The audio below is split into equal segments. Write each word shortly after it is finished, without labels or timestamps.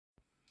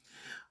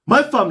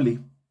My family,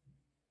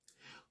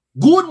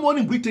 Good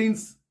Morning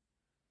Britain's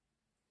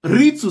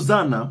Reed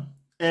Susanna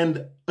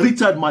and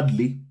Richard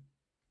Madley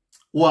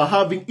were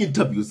having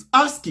interviews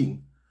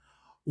asking,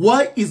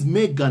 why is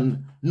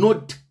Meghan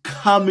not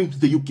coming to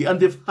the UK? And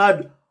they've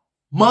had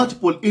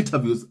multiple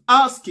interviews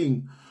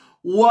asking,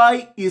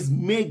 why is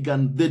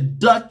Meghan, the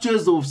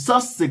Duchess of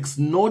Sussex,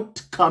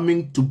 not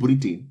coming to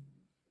Britain?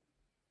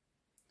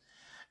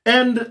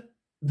 And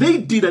they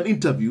did an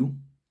interview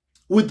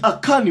with a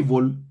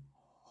carnival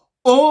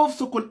of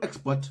so-called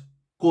expert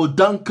called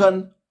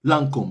Duncan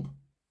Lancormbe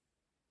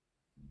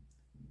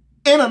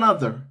and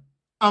another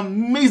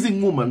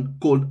amazing woman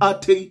called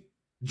Ateh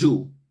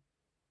Jewel.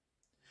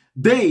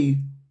 They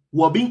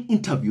were being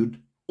interviewed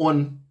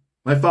on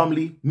my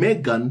family,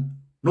 Meghan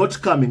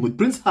not coming with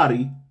Prince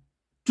Harry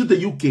to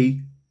the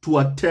UK to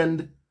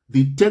attend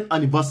the 10th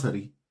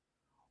anniversary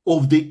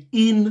of the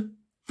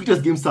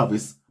in-Features Game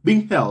service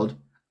being held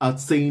at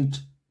St.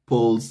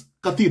 Paul's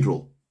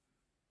Cathedral.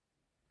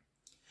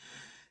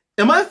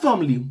 And my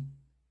family,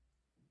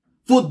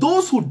 for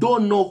those who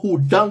don't know who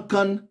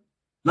Duncan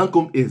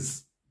Lancormbe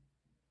is,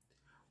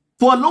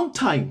 for a long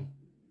time,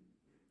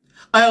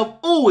 I have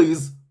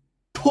always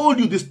told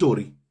you this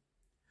story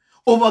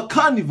of a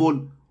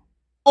carnival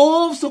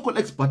of so-called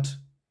experts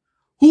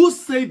who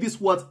say these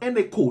words, and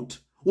I quote,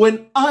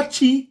 when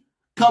Archie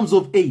comes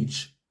of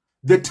age,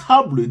 the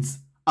tabloids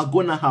are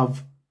gonna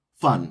have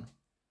fun.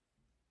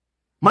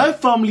 My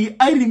family,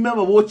 I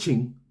remember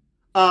watching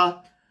a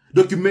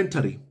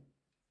documentary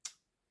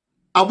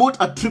about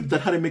a trip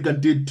that Harry and Meghan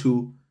did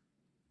to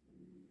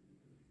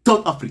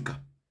South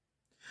Africa.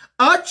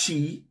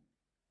 Archie,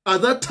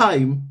 at that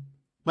time,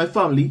 my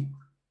family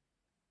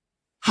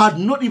had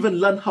not even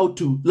learned how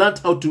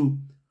to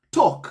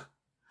talk.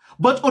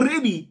 But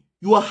already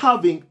you are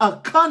having a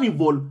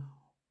carnival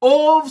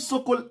of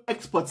so-called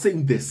experts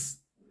saying this.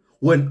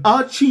 When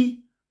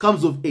Archie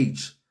comes of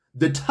age,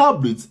 the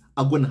tabloids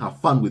are going to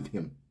have fun with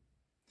him.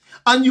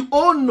 And you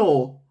all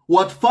know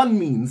what fun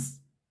means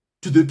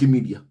to the UK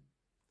media.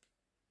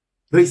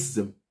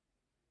 Racism,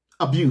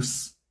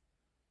 abuse,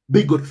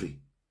 bigotry,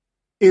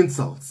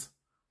 insults,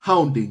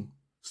 hounding,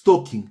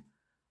 stalking,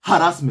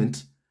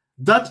 harassment.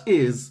 That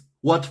is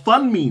what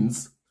fun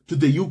means to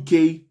the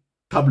UK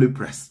tabloid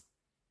press.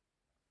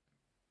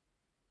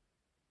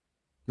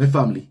 My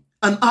family.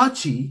 And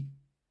Archie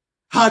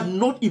had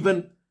not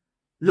even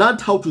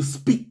learned how to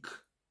speak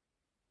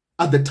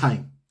at the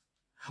time.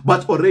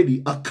 But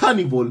already a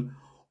carnival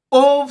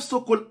of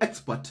so-called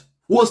expert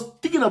was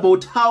thinking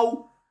about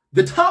how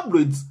the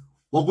tabloids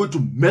were going to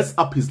mess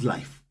up his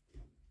life.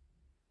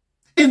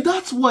 And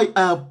that's why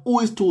I have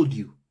always told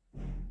you,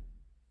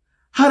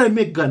 Harry and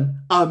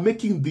Meghan are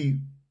making the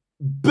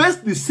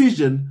best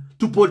decision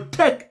to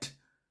protect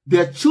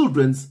their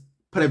children's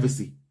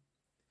privacy.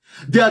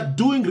 They are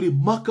doing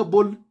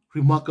remarkable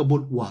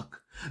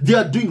work. They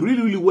are doing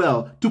really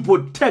well to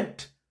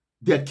protect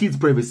their kids'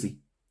 privacy.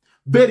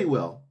 Very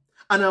well.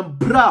 And I'm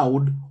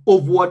proud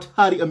of what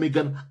Harry and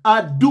Meghan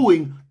are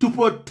doing to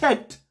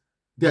protect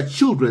their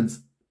children's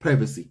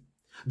privacy.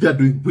 They are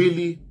doing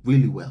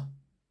really well.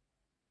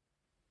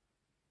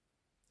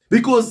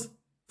 Because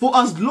for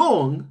as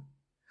long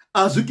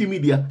as UK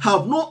media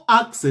have no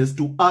access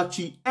to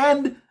Archie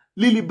and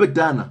Lilibet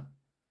Diana,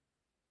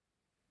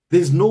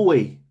 there's no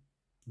way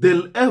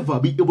they'll ever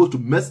be able to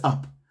mess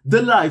up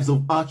the lives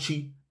of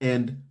Archie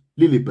and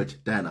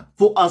Lilibet Diana.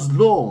 For as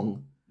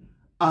long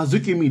as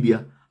UK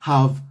media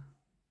have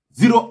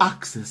zero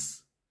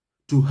access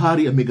to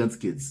Harry and Meghan's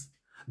kids,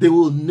 they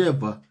will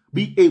never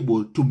be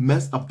able to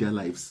mess up their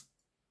lives.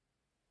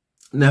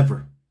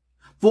 Never.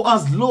 For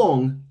as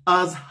long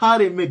as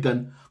Harry and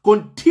Meghan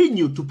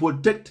continue to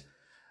protect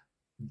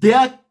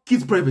their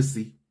kids'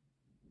 privacy,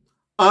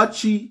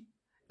 Archie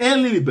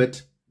and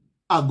Lilibet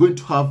are going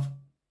to have,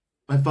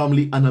 my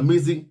family, an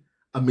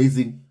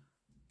amazing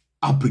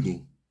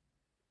upbringing.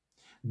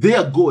 They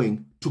are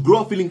going to grow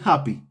up feeling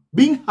happy,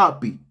 being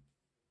happy,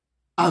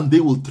 and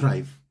they will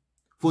thrive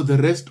for the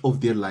rest of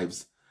their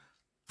lives,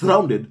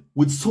 surrounded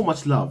with so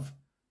much love.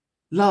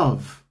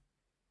 Love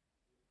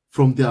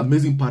from their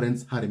amazing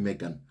parents, Harry and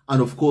Meghan,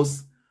 and of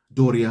course,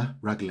 Doria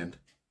Ragland.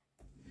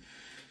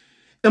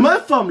 In my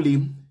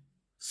family,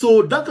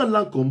 so Duncan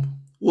Lancormbe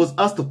was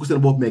asked a question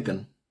about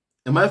Meghan.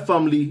 In my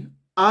family,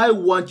 I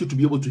want you to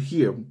be able to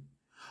hear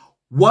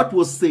what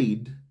was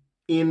said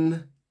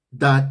in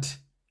that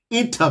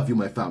interview,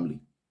 my family.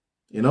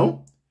 You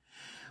know?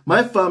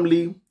 My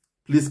family,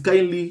 please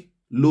kindly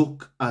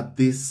look at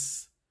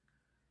this.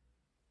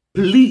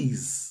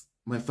 Please,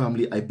 my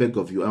family, I beg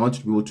of you, I want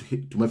you to be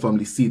able to my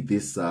family, see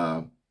this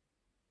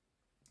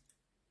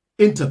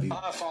interview.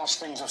 How fast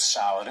things have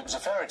soured. It was a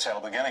fairy tale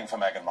beginning for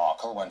Meghan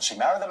Markle when she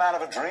married the man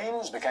of her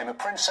dreams, became a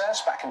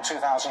princess back in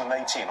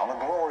 2018 on a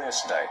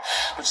glorious day.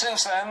 But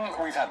since then,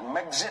 we've had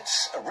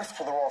Megxits, a rift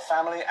with the royal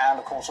family, and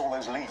of course all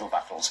those legal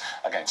battles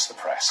against the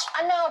press.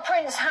 And now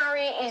Prince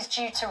Harry is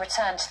due to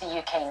return to the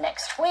UK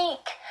next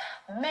week.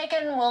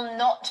 Meghan will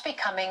not be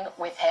coming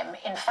with him.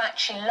 In fact,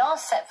 she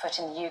last set foot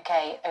in the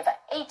UK over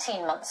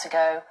 18 months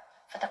ago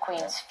for the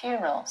Queen's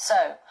funeral.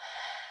 So,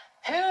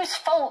 Whose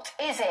fault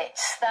is it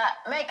that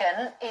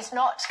Meghan is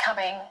not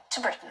coming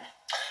to Britain?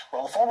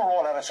 Well, the former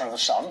royal editor of The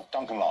Sun,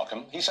 Duncan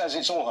Lancormbe, he says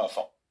it's all her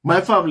fault. My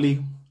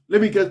family,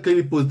 let me just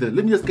kindly pause there.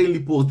 Let me just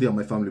kindly pause there,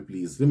 my family,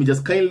 please. Let me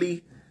just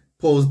kindly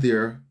pause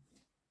there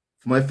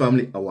for my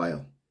family a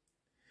while.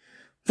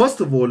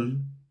 First of all,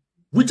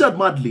 Richard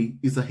Madley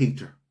is a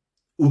hater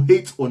who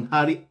hates on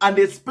Harry and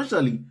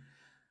especially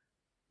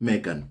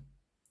Meghan.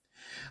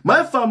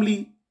 My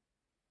family,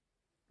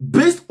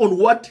 based on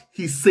what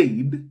he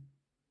said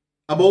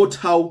about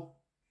how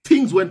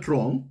things went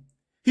wrong,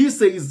 he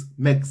says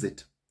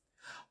Megxit.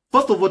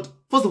 First of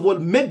all,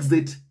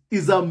 Megxit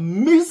is a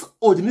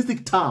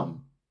misogynistic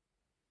term,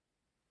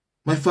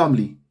 my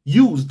family,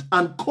 used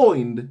and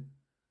coined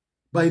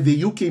by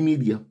the UK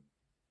media,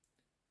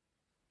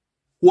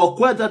 who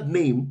acquired that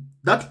name,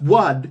 that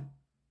word,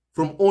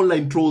 from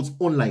online trolls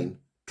online,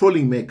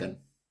 trolling Meghan.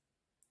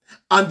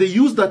 And they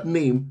used that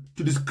name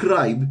to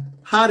describe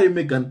Harry and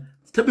Meghan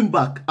stepping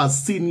back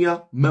as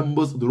senior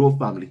members of the royal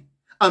family.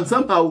 And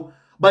somehow,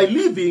 by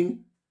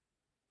leaving,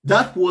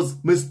 that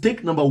was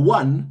mistake number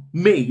one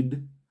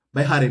made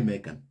by Harry and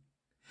Meghan.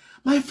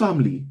 My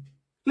family,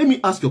 let me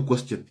ask you a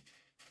question.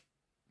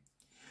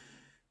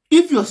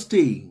 If you're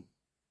staying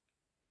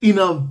in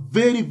a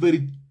very,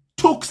 very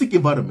toxic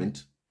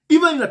environment,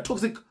 even in a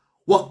toxic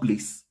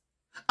workplace,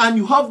 and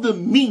you have the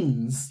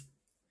means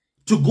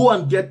to go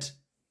and get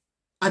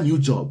a new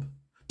job,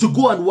 to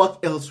go and work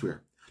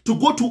elsewhere, to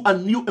go to a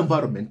new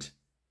environment,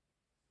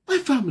 my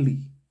family,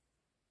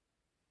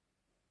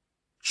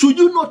 should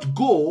you not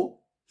go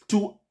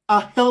to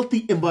a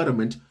healthy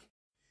environment?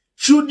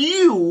 Should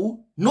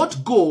you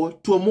not go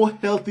to a more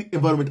healthy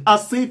environment, a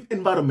safe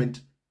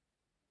environment?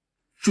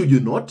 Should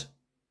you not?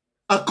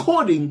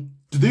 According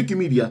to the UK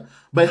media,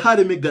 by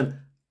Harry and Meghan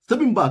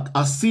stepping back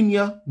as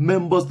senior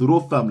members of the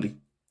royal family,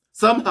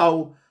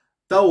 somehow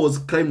that was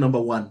crime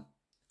number one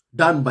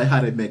done by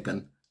Harry and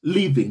Meghan,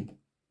 leaving.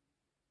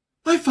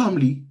 My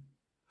family,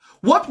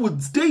 what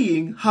would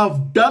staying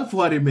have done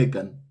for Harry and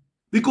Meghan?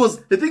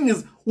 Because the thing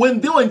is,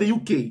 when they were in the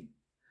UK,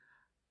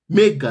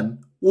 Meghan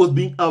was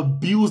being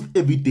abused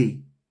every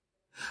day.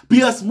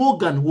 Piers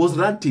Morgan was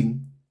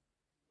ranting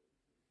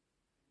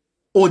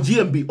on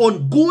GMB,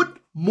 on Good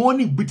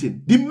Morning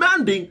Britain,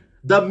 demanding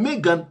that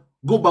Meghan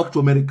go back to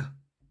America.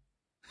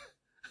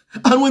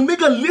 And when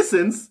Meghan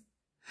listens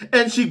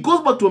and she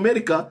goes back to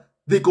America,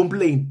 they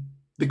complain.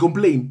 They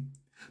complain.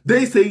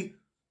 They say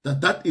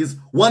that that is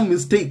one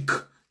mistake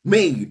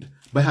made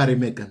by Harry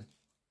and Meghan.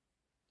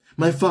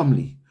 My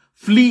family,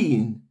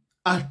 fleeing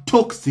a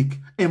toxic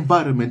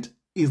environment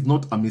is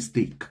not a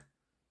mistake.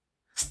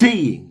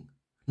 Staying,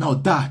 now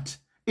that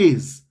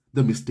is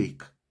the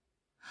mistake.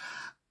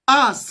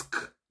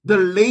 Ask the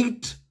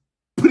late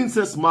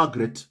Princess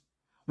Margaret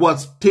what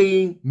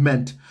staying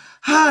meant.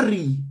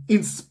 Harry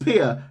in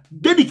Spare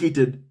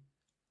dedicated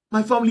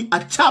my family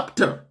a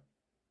chapter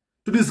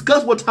to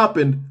discuss what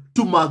happened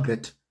to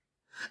Margaret.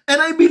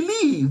 And I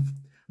believe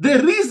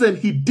the reason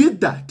he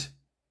did that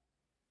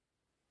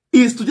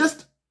is to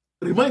just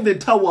remind the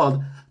entire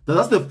world that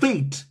that's the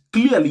fate,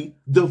 clearly,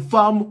 the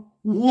fam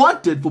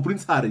wanted for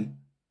Prince Harry.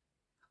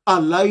 A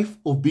life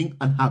of being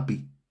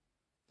unhappy.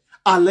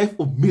 A life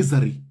of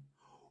misery.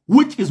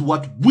 Which is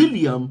what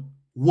William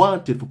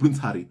wanted for Prince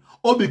Harry.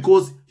 Or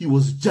because he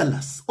was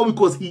jealous. Or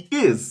because he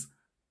is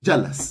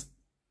jealous.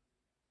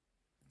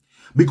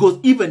 Because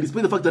even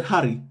despite the fact that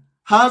Harry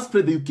has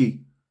fled the UK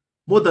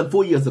more than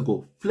 4 years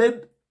ago,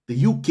 fled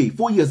the UK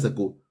 4 years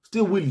ago,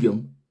 still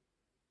William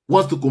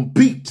wants to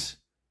compete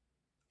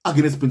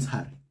against Prince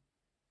Harry.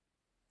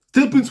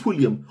 Still Prince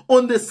William,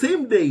 on the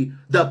same day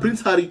that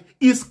Prince Harry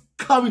is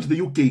coming to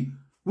the UK,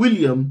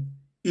 William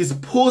is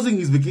pausing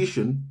his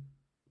vacation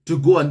to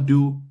go and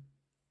do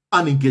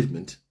an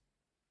engagement.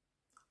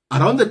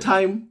 Around the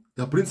time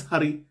that Prince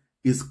Harry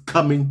is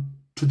coming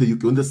to the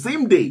UK, on the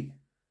same day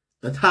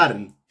that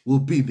Harry will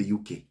be in the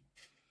UK.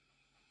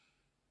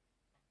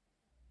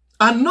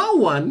 And no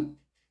one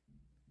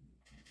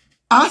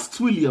asks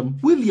William,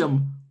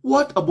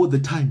 what about the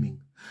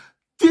timing?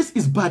 This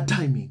is bad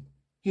timing,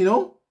 you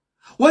know?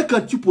 Why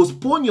can't you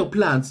postpone your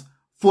plans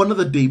for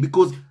another day?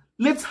 Because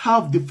let's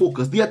have the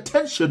focus, the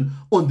attention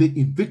on the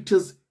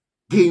Invictus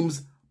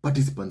Games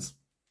participants.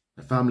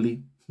 My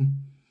family,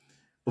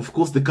 of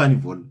course the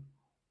carnival,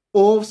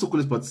 all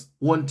so-called experts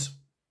won't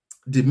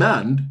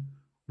demand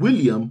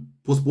William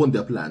postpone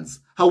their plans.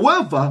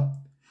 However,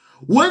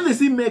 when they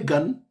see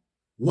Meghan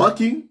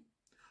working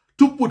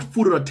to put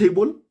food on a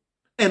table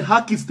and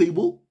her kids'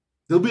 table,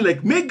 they'll be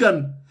like,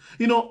 Meghan,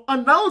 you know,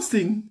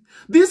 announcing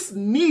this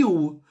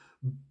new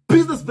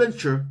business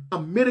venture,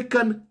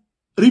 American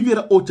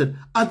Riviera Orchard,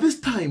 at this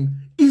time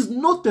is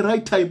not the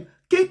right time.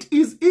 Kate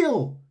is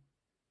ill.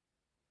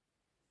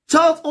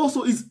 Charles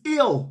also is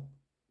ill.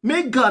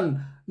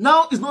 Meghan,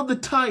 now is not the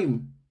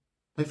time.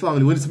 My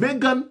family, when it's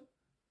Meghan,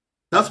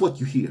 that's what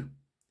you hear.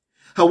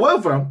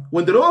 However,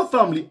 when the royal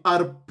family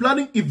are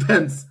planning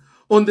events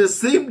on the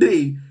same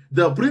day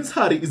that Prince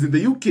Harry is in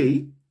the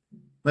UK,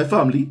 my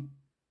family,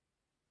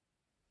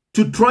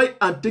 to try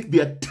and take the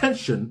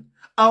attention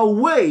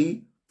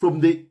away from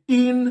the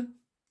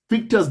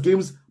Invictus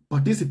Games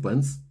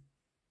participants,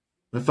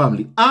 my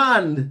family,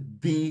 and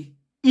the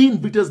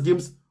Invictus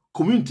Games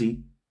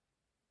community,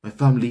 my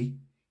family,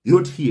 you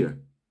don't hear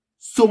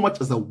so much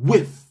as a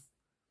whiff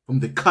from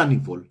the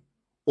carnival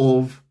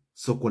of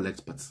so-called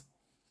experts.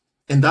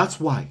 And that's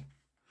why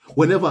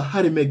whenever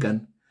Harry and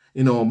Meghan,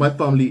 my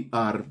family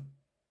are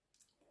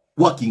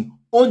working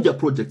on their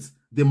projects,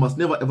 they must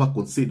never ever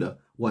consider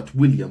what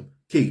William,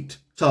 Kate,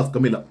 Charles,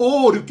 Camilla,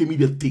 or UK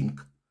media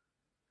think.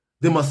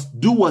 They must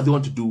do what they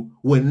want to do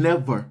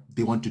whenever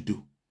they want to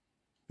do.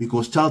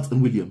 Because Charles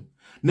and William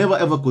never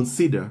ever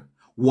consider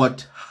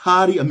what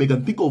Harry and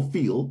Meghan think or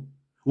feel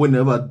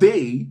whenever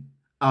they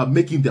are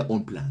making their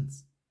own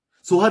plans.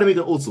 So Harry and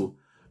Meghan also,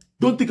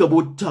 don't think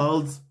about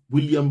Charles,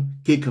 William,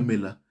 Kate,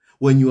 Camilla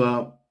when you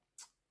are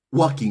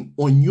working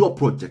on your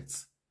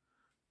projects.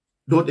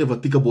 Don't ever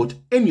think about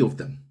any of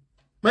them.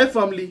 My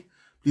family,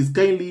 please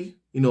kindly,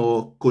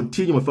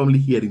 continue my family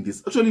hearing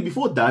this. Actually,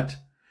 before that,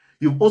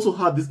 you've also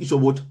had this issue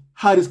about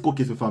Harry's court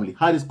case, my family.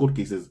 Harry's court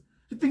cases.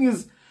 The thing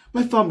is,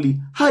 my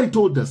family, Harry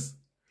told us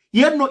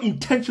he had no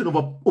intention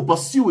of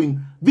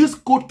pursuing these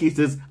court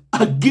cases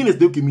against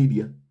the UK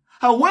media.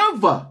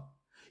 However,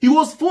 he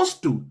was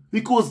forced to,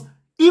 because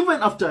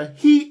even after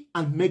he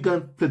and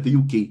Meghan fled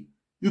the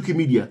UK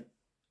media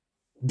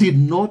did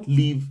not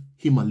leave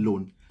him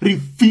alone,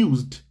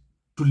 refused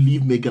to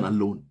leave Meghan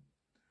alone.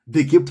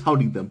 They kept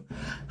hounding them.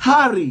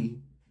 Harry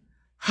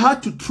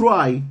had to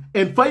try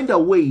and find a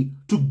way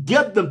to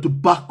get them to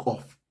back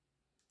off.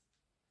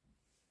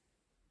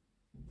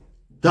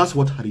 That's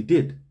what Harry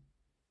did.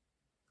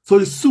 So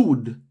he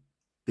sued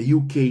the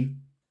UK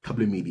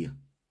tabloid media.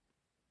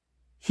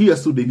 He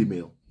has sued Daily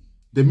Mail.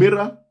 The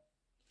Mirror,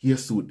 he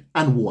has sued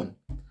and won.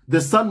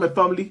 The Sun, my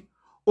family,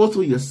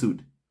 also he has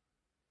sued.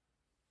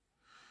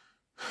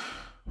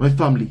 My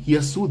family, he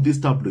has sued these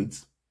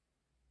tabloids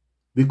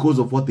because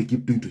of what they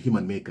keep doing to him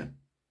and Meghan.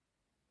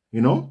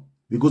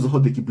 Because of how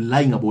they keep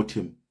lying about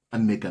him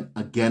and Meghan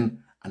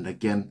again and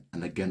again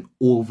and again,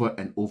 over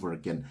and over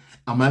again.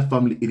 And my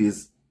family, it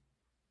is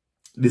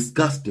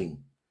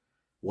disgusting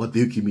what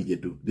the UK media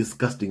do.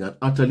 Disgusting and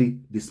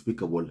utterly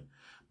despicable.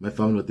 My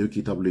family, what the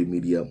UK tabloid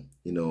media,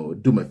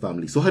 do my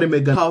family. So Harry and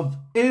Meghan have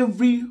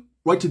every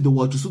right in the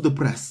world to sue the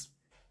press,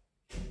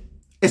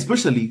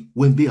 especially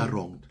when they are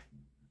wronged.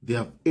 They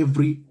have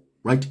every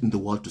right in the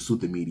world to sue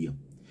the media.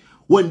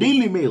 When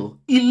Daily Mail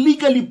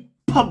illegally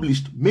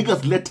published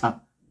Meghan's letter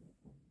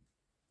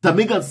that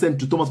Meghan sent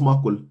to Thomas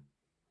Markle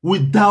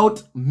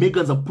without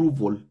Meghan's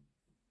approval,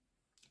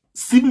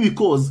 simply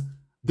because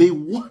they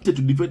wanted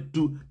to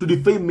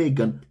defame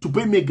Meghan, to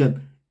paint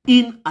Meghan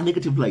in a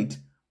negative light,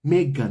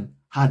 Meghan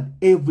had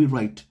every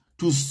right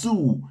to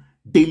sue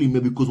Daily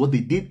Mail because what they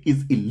did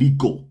is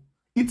illegal.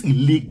 It's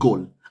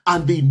illegal.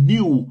 And they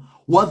knew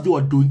what they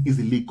were doing is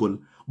illegal.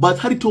 But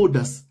Harry told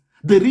us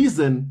the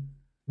reason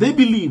they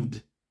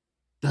believed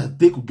that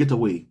they could get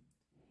away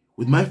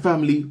with my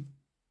family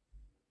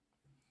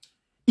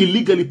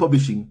illegally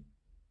publishing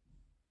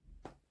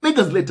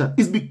Meghan's letter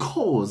is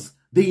because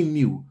they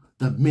knew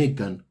that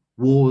Meghan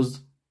was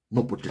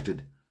not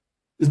protected.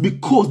 It's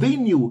because they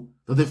knew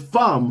that the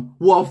farm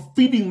were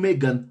feeding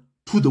Meghan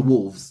to the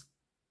wolves.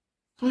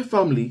 So my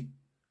family,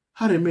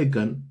 Harry and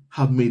Meghan,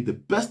 have made the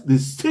best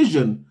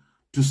decision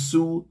to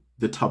sue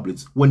the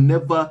tabloids.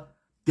 Whenever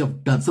they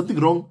have done something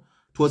wrong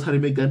towards Harry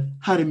and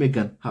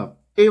Meghan have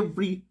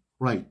every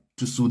right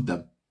to sue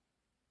them.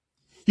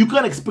 You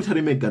can't expect Harry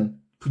and Meghan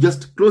to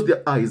just close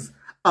their eyes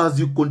as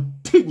you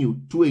continue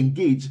to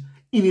engage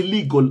in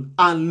illegal,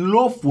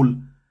 unlawful,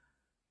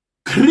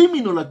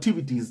 criminal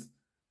activities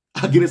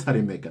against Harry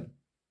and Meghan.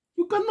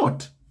 You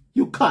cannot.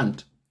 You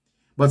can't.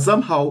 But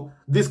somehow,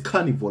 this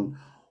carnival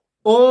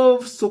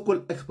of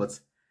so-called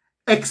experts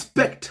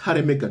expect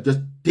Harry and Meghan just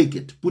take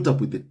it, put up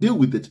with it, deal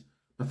with it.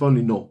 My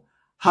family know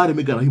Harry and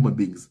Meghan are human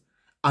beings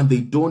and they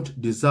don't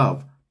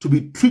deserve to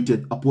be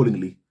treated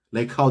appallingly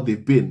like how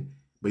they've been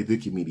by the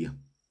UK media.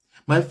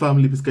 My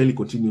family, please kindly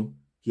continue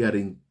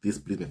hearing this,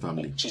 please, my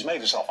family. She's made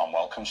herself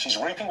unwelcome. She's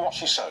reaping what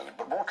she sowed.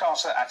 But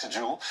broadcaster actor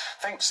Jewel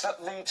thinks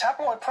that the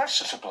tabloid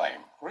press are to blame.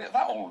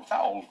 That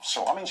all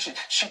sort. I mean,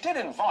 she did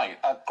invite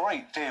a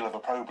great deal of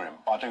opprobrium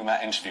by doing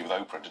that interview with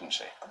Oprah, didn't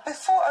she?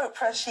 Before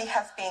Oprah, she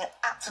has been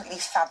absolutely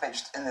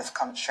savaged in this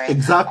country.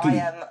 Exactly.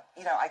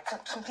 I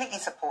completely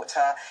support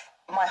her.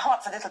 My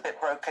heart's a little bit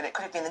broken. It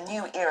could have been the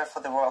new era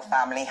for the royal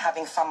family,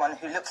 having someone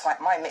who looks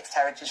like my mixed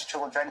heritage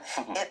children.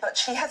 But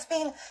she has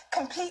been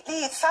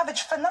completely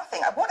savage for nothing.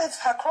 What is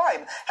her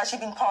crime? Has she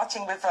been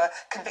partying with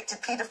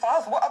convicted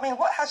paedophiles?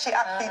 What has she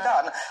actually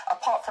done,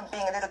 apart from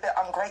being a little bit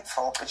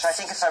ungrateful, which I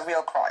think is her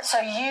real crime? So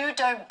you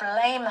don't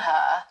blame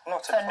her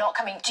for not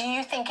coming. Do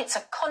you think it's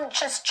a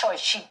conscious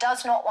choice? She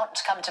does not want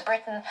to come to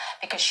Britain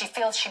because she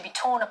feels she'd be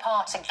torn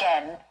apart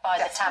again by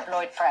the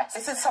tabloid press.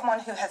 This is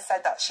someone who has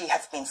said that she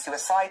has been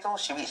suicidal.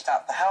 She reached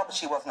out for help.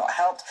 She was not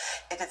helped.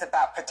 It is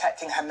about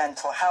protecting her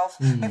mental health.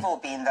 We've all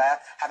been there,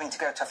 having to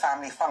go to a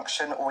family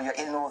function or your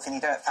in-laws and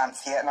you don't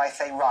fancy it, and I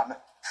say run.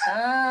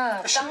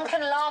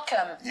 Duncan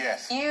Lancormbe.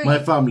 Yes. My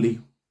family,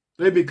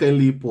 let me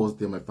kindly pause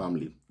there, my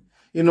family.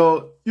 You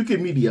know, UK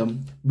media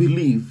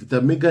believe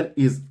that Meghan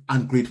is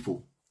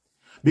ungrateful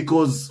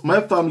because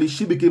my family,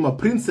 she became a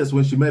princess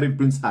when she married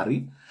Prince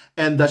Harry,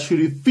 and that she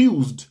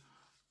refused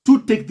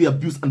to take the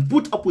abuse and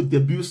put up with the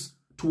abuse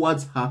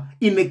towards her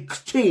in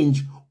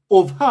exchange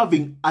of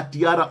having a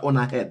tiara on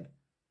her head.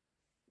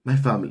 My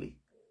family.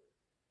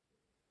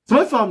 So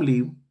my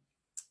family,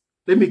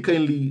 let me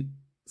kindly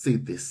say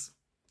this.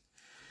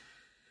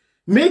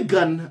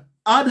 Meghan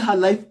had her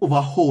life of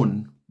her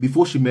own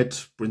before she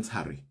met Prince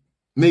Harry.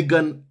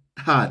 Meghan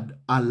had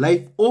a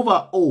life of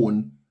her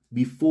own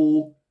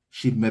before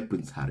she met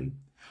Prince Harry.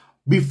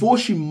 Before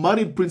she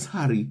married Prince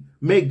Harry,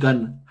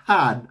 Meghan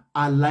had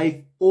a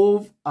life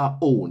of her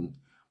own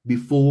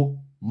before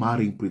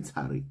marrying Prince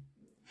Harry.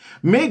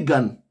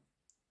 Meghan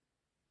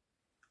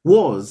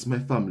was, my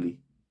family,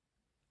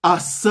 a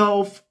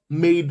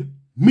self-made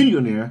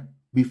millionaire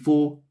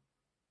before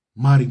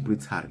marrying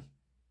Prince Harry.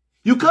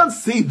 You can't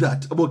say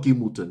that about Kate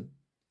Middleton.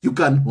 You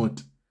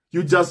cannot.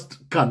 You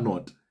just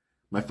cannot,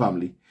 my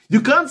family.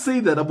 You can't say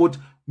that about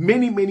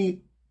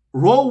many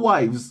royal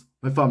wives,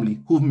 my family,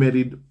 who've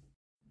married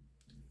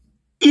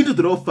into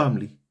the royal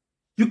family.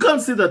 You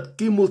can't say that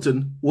Kate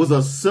Middleton was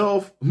a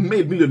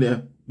self-made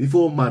millionaire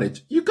before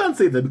marriage. You can't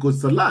say that because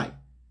it's a lie.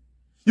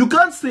 You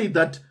can't say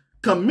that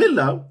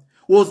Camilla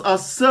was a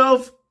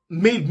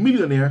self-made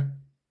millionaire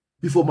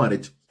before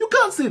marriage. You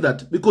can't say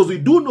that because we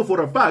do know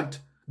for a fact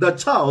that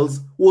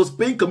Charles was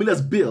paying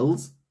Camilla's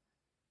bills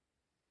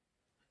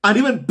and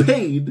even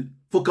paid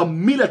for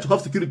Camilla to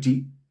have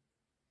security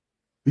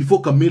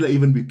before Camilla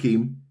even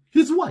became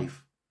his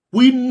wife.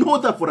 We know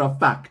that for a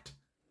fact,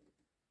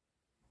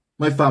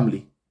 my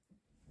family.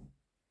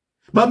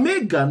 But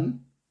Meghan,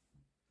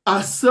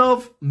 a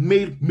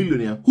self-made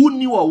millionaire who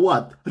knew her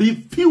worth,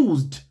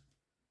 refused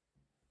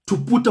to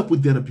put up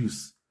with their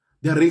abuse,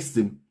 their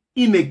racism,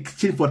 in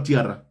exchange for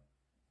tiara.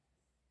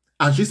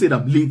 And she said,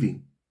 I'm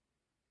leaving.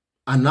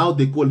 And now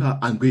they call her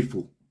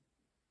ungrateful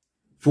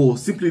for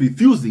simply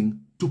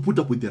refusing to put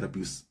up with their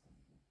abuse.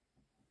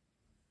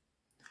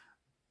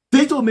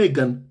 They told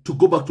Meghan to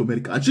go back to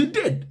America. And she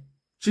did.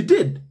 She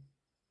did.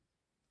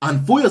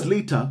 And 4 years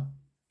later,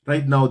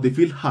 right now, they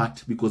feel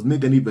hurt because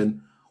Meghan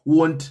even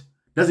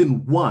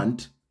doesn't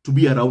want to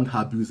be around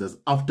her abusers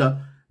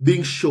after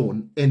being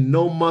shown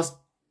enormous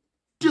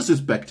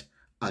disrespect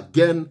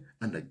again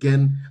and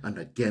again and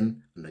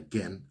again and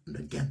again and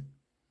again.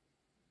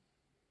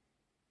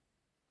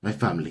 My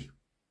family.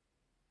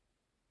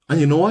 And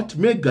you know what?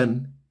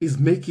 Meghan is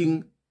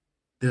making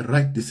the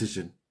right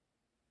decision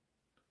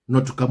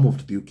not to come over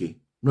to the UK.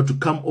 Not to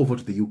come over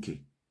to the UK.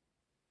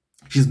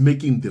 She's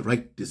making the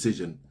right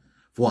decision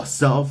for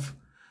herself,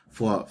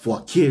 for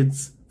her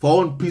kids, for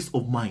her own peace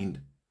of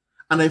mind.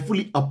 And I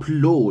fully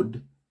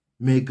applaud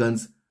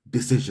Meghan's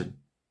decision.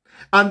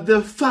 And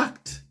the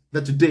fact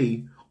that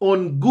today,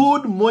 on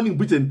Good Morning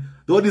Britain,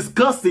 they were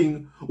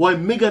discussing why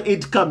Meghan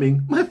ain't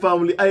coming, my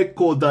family, I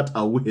call that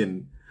a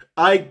win.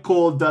 I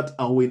call that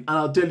a win. And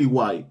I'll tell you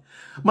why.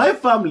 My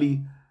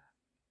family,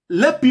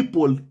 let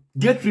people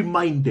get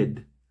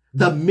reminded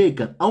that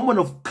Meghan, a woman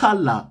of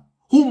color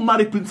who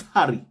married Prince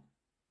Harry,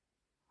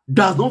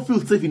 does not feel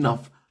safe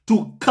enough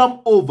to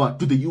come over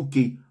to the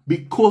UK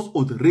because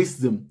of the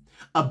racism,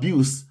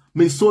 abuse,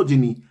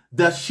 misogyny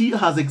that she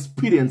has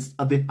experienced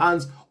at the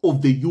hands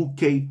of the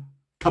UK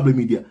tabloid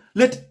media.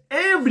 Let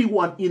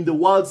everyone in the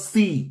world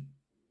see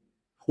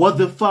what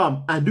the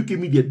farm and UK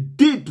media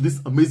did to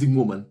this amazing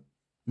woman,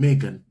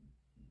 Meghan.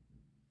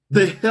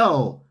 The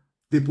hell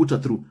they put her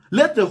through.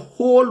 Let the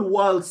whole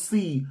world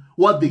see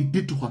what they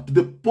did to her to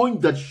the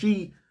point that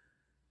she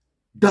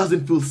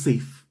doesn't feel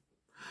safe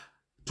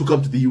to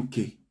come to the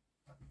UK.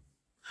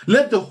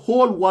 Let the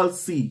whole world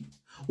see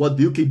what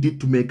the UK did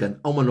to Meghan,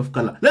 a woman of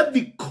color. Let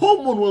the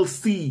Commonwealth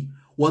see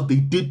what they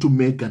did to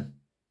Meghan.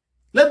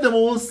 Let them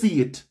all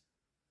see it,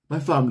 my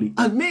family.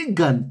 And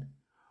Meghan,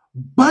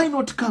 by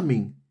not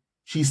coming,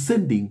 she's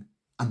sending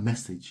a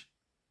message.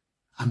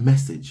 A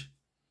message.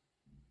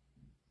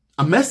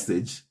 A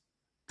message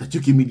that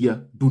UK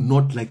media do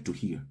not like to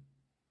hear.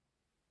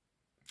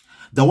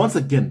 That once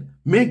again,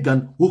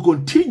 Meghan will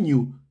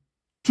continue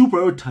to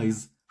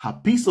prioritize her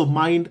peace of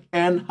mind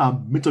and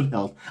her mental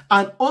health.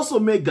 And also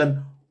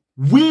Meghan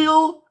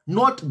will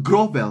not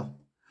grovel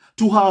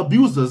to her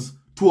abusers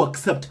to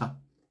accept her.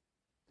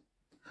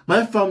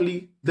 My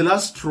family, the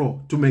last straw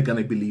to Meghan,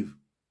 I believe,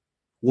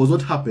 was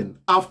what happened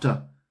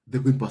after the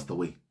Queen passed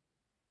away.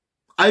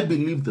 I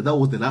believe that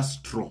was the last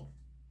straw,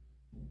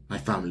 my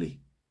family.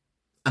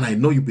 And I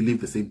know you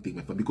believe the same thing,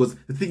 my family. Because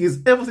the thing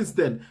is, ever since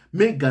then,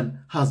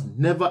 Meghan has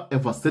never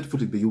ever set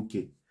foot in the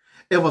UK.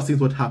 Ever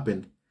since what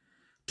happened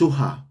to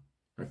her,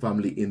 my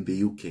family, in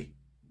the UK.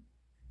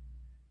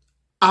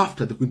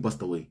 After the Queen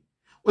passed away.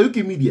 Or UK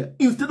media,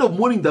 instead of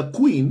mourning the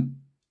Queen,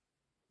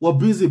 were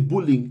busy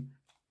bullying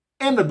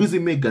and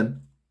abusing Meghan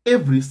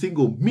every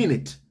single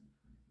minute.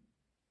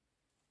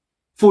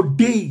 For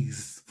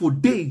days,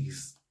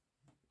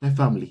 my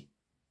family.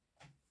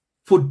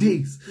 For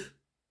days.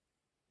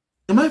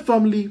 And my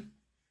family,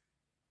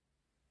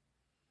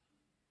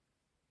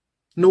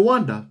 no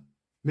wonder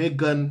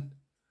Meghan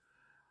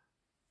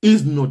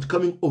is not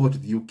coming over to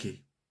the UK.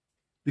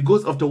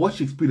 Because after what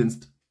she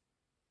experienced,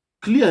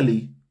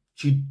 clearly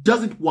she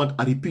doesn't want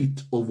a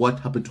repeat of what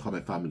happened to her, my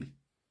family.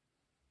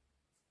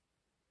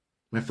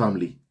 My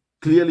family.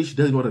 Clearly she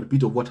doesn't want a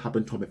repeat of what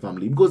happened to her, my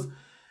family. Because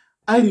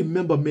I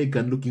remember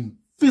Meghan looking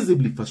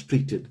visibly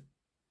frustrated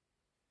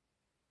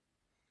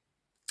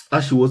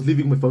as she was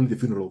leaving my family at the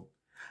funeral.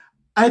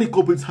 I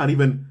recall her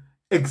even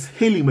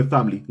exhaling my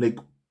family, like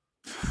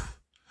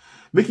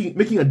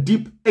making a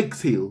deep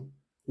exhale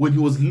when he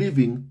was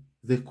leaving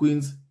the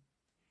Queen's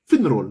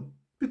funeral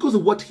because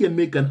of what he and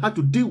Meghan had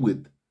to deal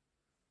with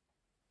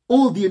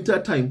all the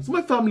entire time. So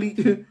my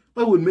family,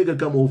 why would Meghan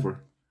come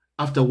over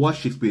after what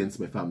she experienced,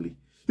 my family?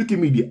 UK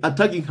media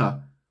attacking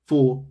her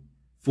for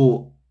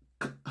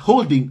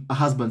holding a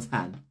husband's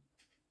hand.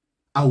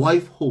 A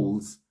wife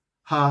holds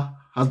her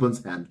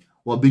husband's hand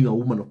while being a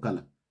woman of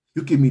color.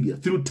 UK media,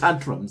 through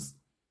tantrums,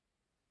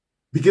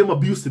 became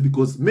abusive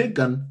because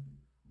Meghan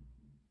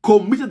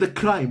committed the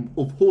crime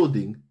of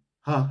holding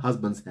her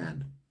husband's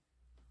hand.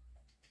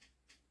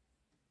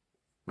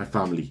 My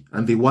family.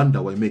 And they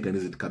wonder why Meghan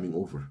isn't coming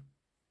over.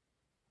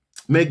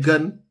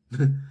 Meghan,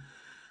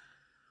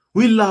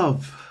 we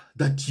love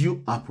that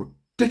you are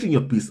protecting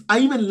your peace. I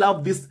even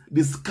love this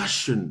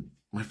discussion,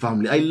 my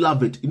family. I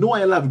love it. You know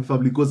why I love it,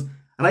 family? Because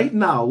right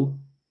now,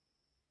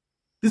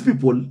 these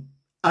people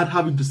are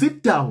having to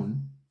sit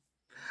down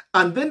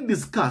and then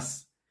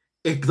discuss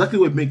exactly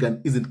why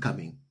Meghan isn't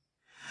coming.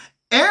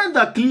 And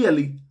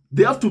clearly,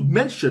 they have to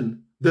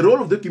mention the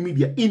role of the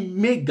media in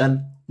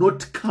Meghan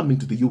not coming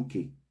to the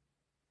UK.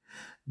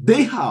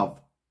 They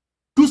have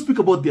to speak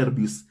about their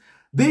abuse.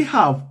 They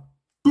have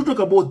to talk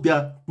about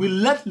their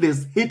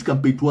relentless hate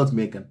campaign towards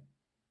Meghan.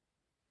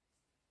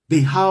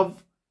 They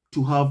have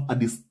to have a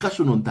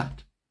discussion on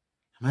that.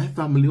 My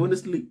family,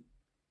 honestly,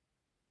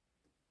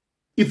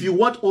 if you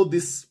want all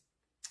this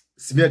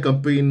smear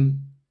campaign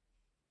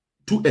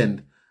to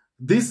end,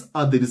 these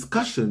are the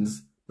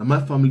discussions that my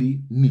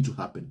family need to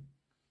happen.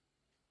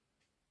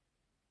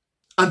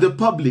 And the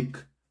public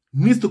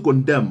needs to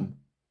condemn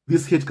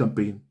this hate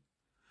campaign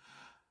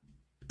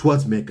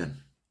towards Meghan.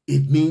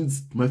 It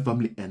needs my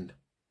family end.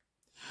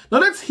 Now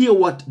let's hear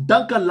what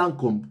Duncan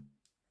Lancormbe,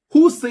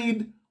 who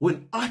said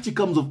when Archie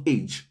comes of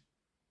age,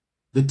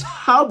 the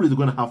tabloids are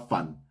going to have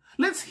fun.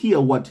 Let's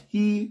hear what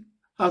he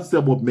has to say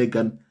about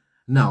Meghan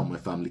now, my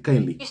family.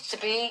 Kindly. Used to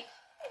be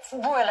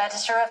royal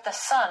editor of The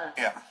Sun.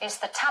 Yeah. Is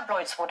the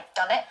tabloids would have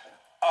done it.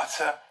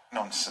 Utter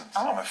nonsense,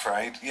 I'm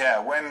afraid. Yeah,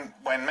 when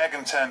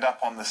Meghan turned up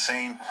on the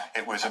scene,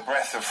 it was a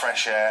breath of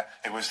fresh air.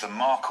 It was the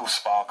Markle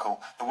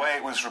sparkle. The way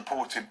it was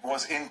reported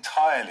was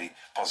entirely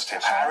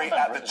positive. Harry,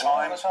 at the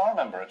time, I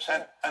remember it.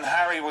 and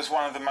Harry was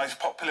one of the most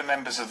popular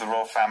members of the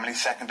royal family,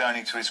 second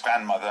only to his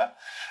grandmother.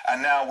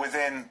 And now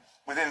within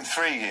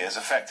 3 years,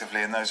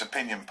 effectively, in those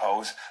opinion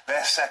polls,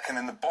 they're second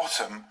in the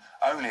bottom,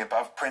 only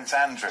above Prince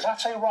Andrew. Is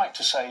that right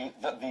to say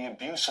that the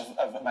abuse of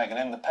Meghan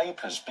in the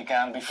papers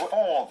began before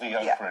the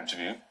Oprah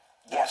interview?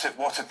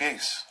 What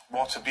abuse?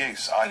 What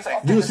abuse? I She's think.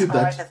 often You see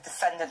described that? as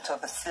descendant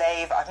of a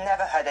slave. I've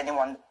never heard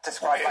anyone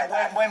described like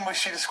that. When was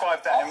she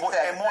described that? In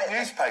what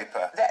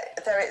newspaper?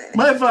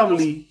 My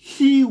family,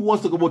 he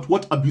wants to talk about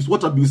what abuse,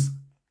 what abuse.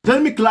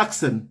 Jeremy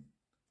Clarkson,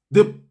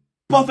 the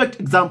perfect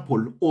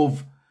example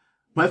of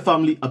my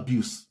family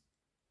abuse.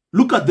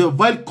 Look at the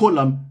vile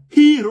column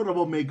he wrote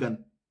about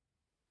Meghan.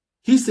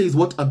 He says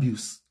what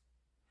abuse.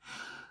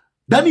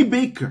 Danny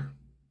Baker,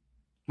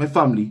 my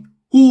family,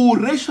 who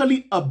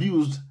racially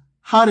abused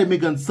Harry and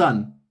Meghan's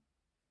son,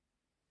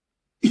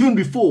 even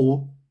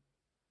before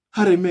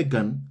Harry and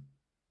Meghan,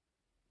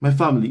 my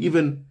family,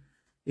 even,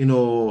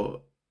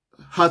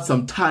 had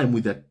some time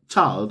with their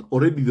child,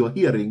 already they were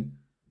hearing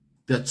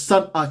that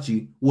son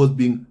Archie was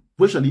being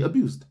racially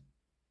abused.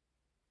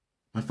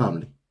 My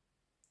family.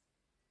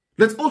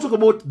 Let's also talk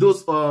about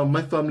those,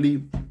 my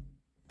family,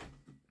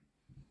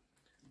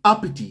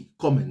 uppity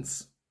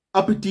comments,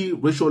 uppity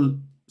racial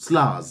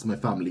slurs, my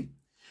family,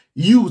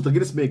 used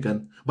against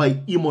Meghan by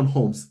Eamon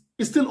Holmes.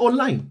 It's still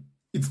online.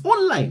 It's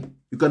online.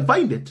 You can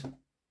find it.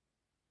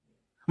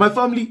 My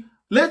family,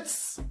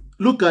 let's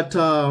look at,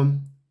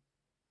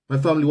 my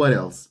family, what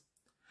else?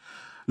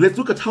 Let's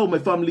look at how my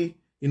family,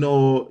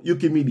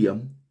 UK media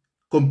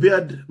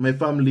compared my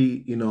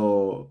family,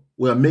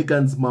 where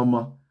Meghan's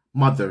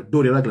mother,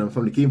 Doria Ragland, my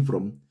family came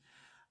from,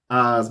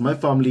 as my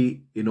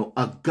family,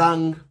 a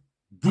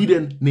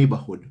gang-ridden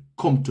neighborhood,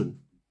 Compton,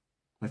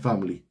 my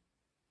family.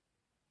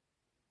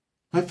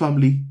 My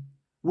family,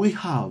 we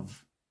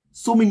have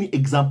so many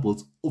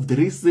examples of the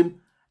racism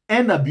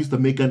and abuse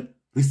that Meghan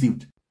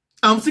received.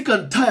 I'm sick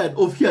and tired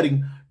of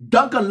hearing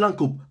Duncan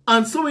Lancormbe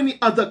and so many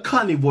other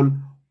carnival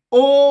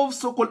of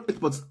so-called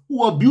experts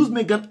who abuse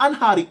Meghan and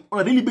Harry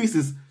on a daily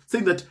basis,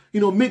 saying that,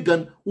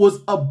 Meghan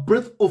was a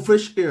breath of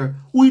fresh air.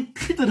 We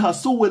treated her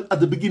so well at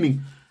the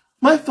beginning.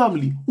 My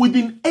family,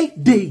 within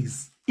 8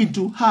 days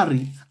into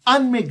Harry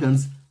and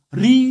Meghan's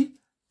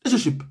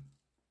relationship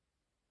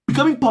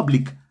becoming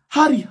public,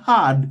 Harry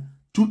had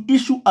to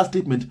issue a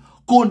statement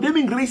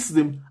condemning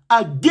racism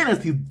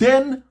against his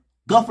then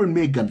girlfriend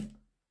Meghan.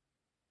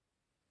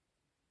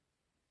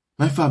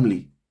 My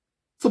family.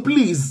 So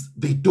please,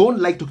 they don't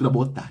like talking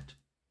about that.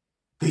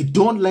 They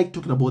don't like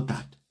talking about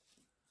that.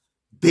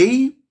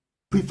 They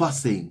prefer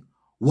saying,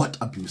 what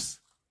abuse?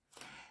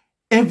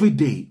 Every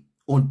day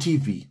on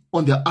TV,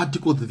 on their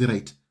articles that they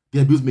write, they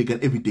abuse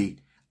Meghan every day.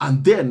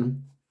 And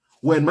then,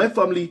 when my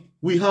family,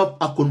 we have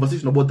a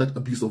conversation about that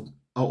abuse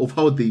of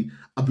how they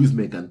abuse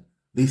Meghan,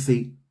 they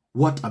say,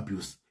 what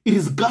abuse? It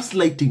is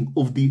gaslighting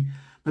of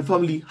my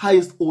family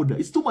highest order.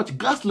 It's too much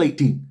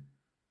gaslighting.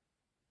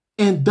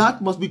 And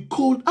that must be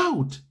called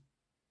out.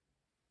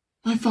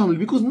 My family,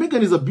 because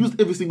Meghan is abused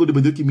every single day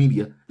by the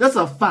media. That's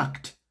a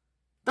fact.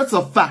 That's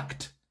a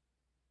fact.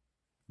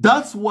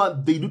 That's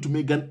what they do to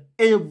Meghan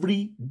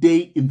every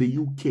day in the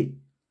UK.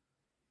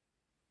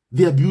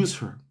 They abuse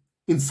her,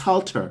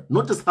 insult her,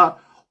 not just her,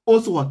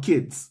 also her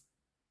kids.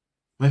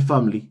 My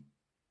family.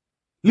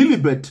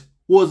 Lilibet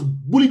was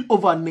bullied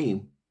over her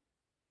name.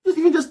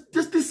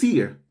 Just this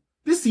year.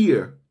 This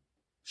year,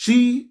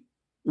 she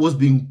was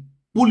being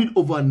bullied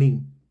over her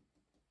name.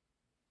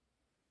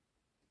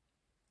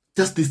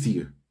 Just this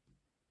year.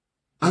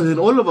 And then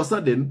all of a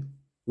sudden,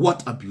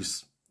 what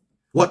abuse?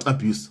 What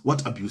abuse?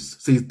 What abuse?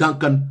 Says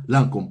Duncan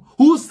Lancormbe,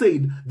 who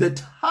said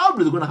that how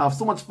they're going to have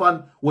so much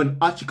fun when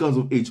Archie comes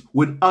of age,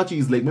 when Archie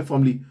is like my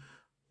family,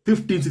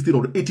 15, 16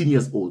 or 18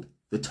 years old.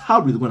 That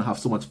how they're going to have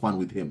so much fun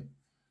with him.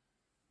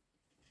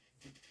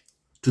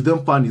 To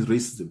them, fun is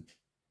racism,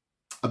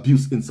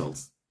 abuse,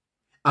 insults.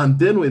 And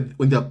then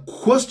when there are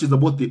questions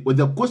when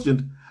they're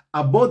questioned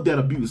about their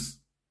abuse,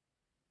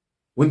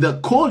 when they're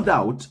called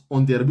out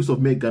on their abuse of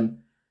Meghan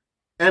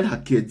and her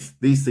kids,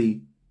 they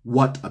say,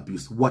 what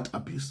abuse? What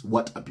abuse?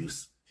 What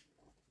abuse?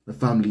 The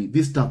family,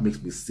 this stuff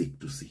makes me sick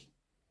to see.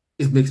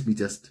 It makes me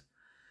just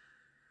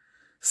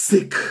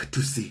sick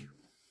to see.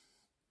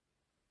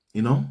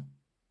 You know?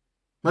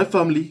 My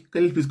family,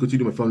 can you please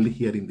continue, my family,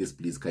 hearing this,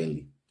 please,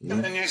 kindly? The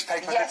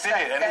newspaper yes,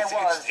 that did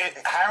it,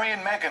 and Harry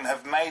and Meghan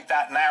have made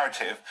that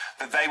narrative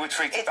that they were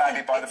treated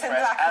badly by the press,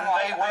 and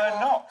they were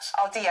not.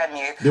 I'll DM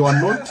you. They were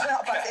not?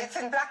 But it's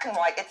in black and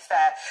white, it's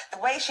there. The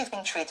way she's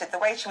been treated, the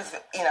way she was,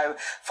 you know,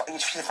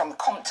 she's from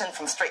Compton,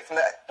 straight from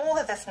all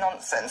of this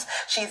nonsense.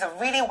 She's a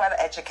really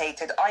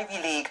well-educated,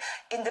 Ivy League,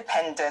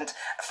 independent,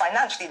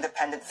 financially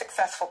independent,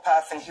 successful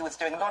person who was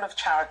doing a lot of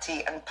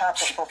charity and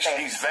purposeful things.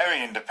 She's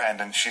very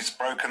independent. She's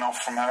broken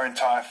off from her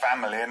entire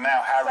family, and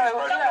now Harry's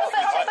broken off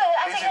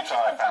with his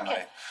entire family.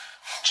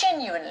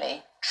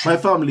 Genuinely. My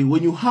family,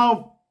 when you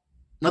have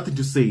nothing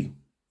to say,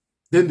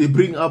 then they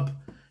bring up,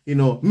 you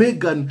know,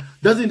 Meghan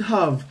doesn't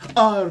have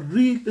a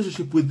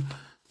relationship with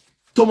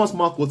Thomas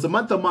Markle,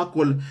 Samantha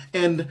Markle,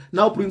 and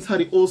now Prince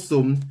Harry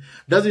also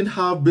doesn't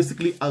have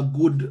basically a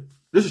good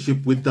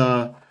relationship with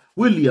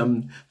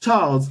William,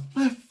 Charles.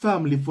 My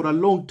family, for a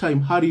long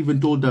time, Harry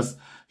even told us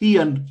he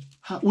and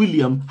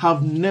William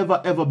have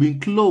never ever been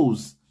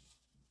close.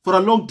 For a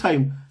long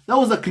time. That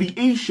was a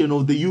creation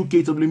of the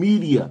UK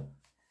media.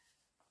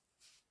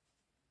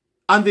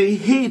 And they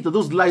hate that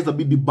those lies have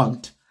been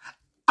debunked.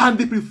 And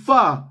they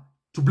prefer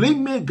to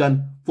blame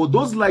Meghan for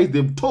those lies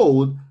they've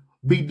told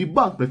being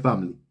debunked by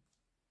family.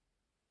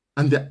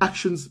 And their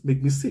actions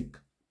make me sick.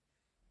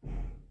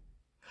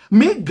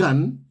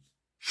 Meghan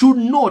should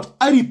not,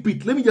 I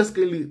repeat, let me just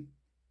clearly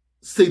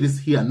say this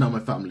here now,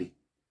 my family.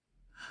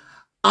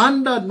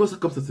 Under no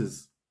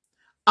circumstances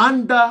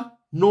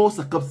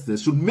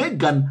should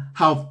Meghan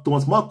have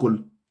Thomas Markle,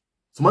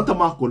 Samantha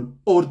Markle,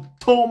 or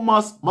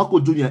Thomas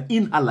Markle Jr.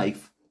 in her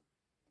life.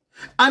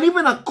 And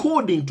even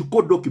according to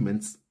court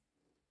documents,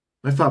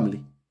 my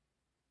family,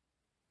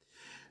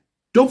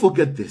 don't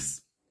forget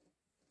this,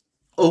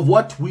 of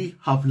what we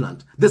have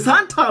learned. The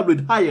Sun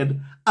Tabloid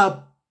hired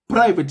a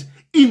private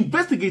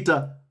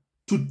investigator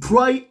to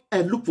try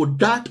and look for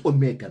dirt on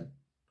Meghan.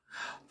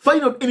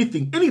 Find out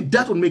anything, any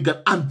dirt on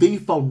Meghan, and they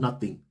found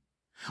nothing.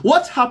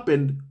 What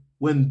happened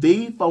when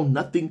they found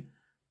nothing?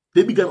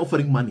 They began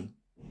offering money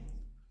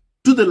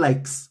to the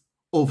likes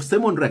of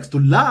Simon Rex to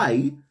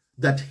lie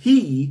that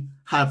he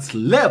had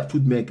slept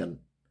with Meghan.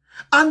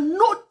 And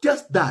not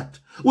just that,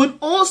 when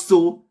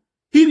also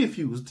he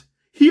refused,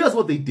 here's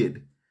what they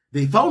did.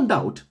 They found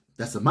out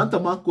that Samantha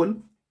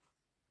Markle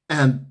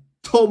and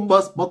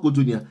Thomas Markle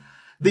Jr.,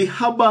 they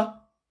harbor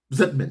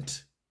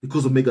resentment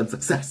because of Meghan's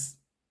success.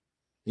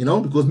 You know,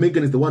 because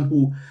Meghan is the one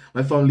who,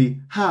 my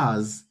family,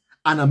 has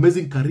an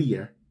amazing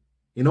career.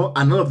 You know,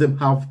 and none of them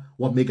have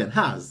what Meghan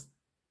has.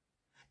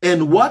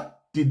 And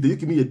what did the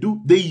UK media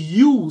do? They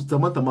used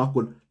Samantha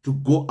Markle to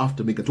go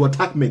after Meghan, to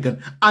attack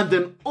Meghan. And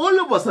then all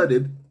of a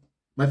sudden,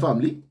 my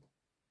family,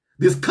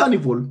 this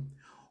carnival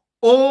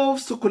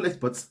of so-called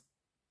experts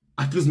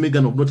accused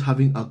Meghan of not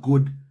having a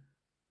good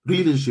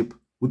relationship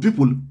with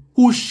people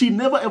who she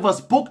never ever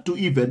spoke to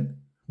even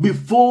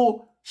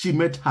before she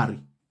met Harry.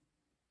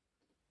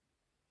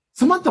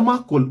 Samantha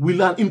Markle, we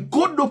learn in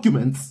court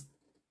documents,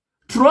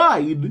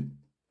 tried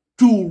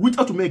to reach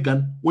out to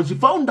Meghan when she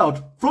found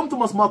out from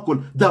Thomas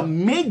Markle that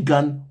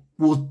Meghan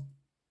was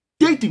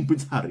dating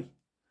Prince Harry.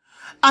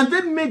 And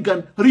then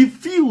Meghan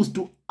refused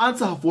to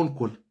answer her phone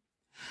call.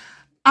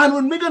 And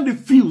when Meghan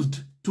refused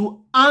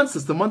to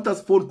answer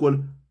Samantha's phone call,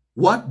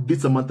 What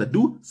did Samantha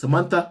do?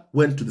 Samantha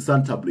went to the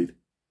Sun tabloid.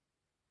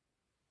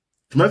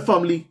 To my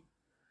family,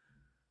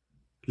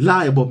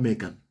 lie about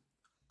Meghan.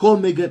 Call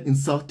Meghan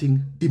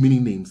insulting,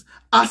 demeaning names.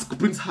 Ask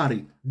Prince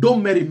Harry,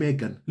 don't marry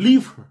Meghan.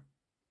 Leave her.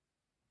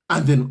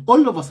 And then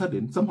all of a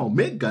sudden, somehow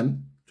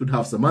Meghan should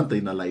have Samantha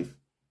in her life.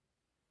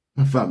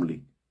 My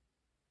family.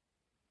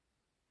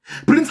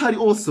 Prince Harry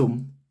also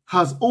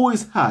has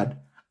always had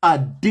a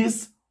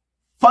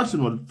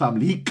dysfunctional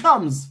family. He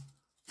comes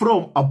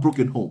from a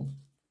broken home.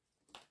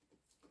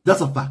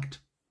 That's a fact.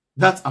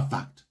 That's a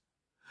fact.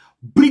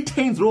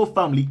 Britain's royal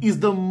family is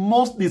the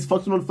most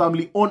dysfunctional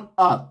family on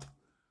earth.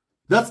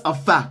 That's a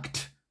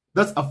fact.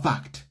 That's a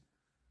fact.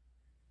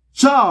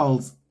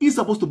 Charles is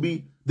supposed to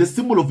be the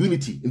symbol of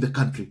unity in the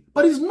country,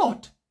 but he's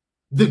not.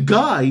 The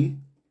guy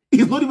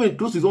is not even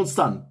close to his own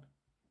son.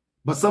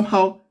 But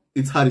somehow,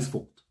 it's Harry's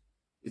fault.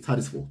 It's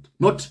Harry's fault,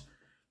 not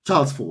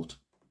Charles' fault.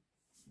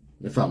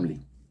 The family.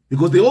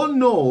 Because they all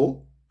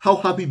know how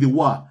happy they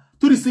were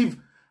to receive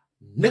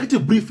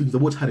negative briefings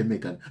about Harry and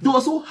Meghan. They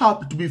were so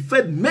happy to be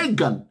fed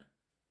Meghan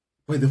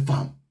by the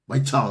farm, by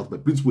Charles, by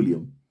Prince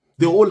William.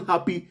 They were all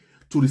happy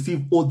to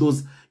receive all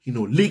those,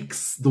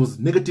 leaks, those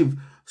negative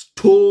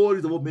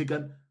stories about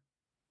Meghan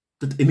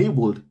that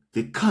enabled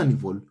the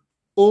carnival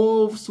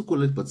of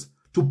so-called experts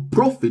to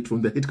profit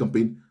from the hate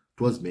campaign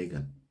towards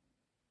Meghan.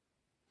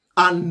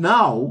 And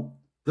now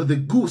that the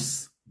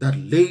goose that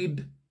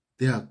laid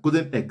their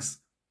golden eggs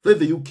fled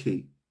the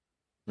UK,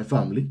 my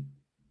family,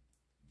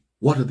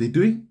 what are they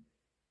doing?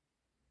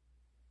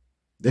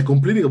 They're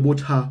complaining about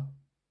her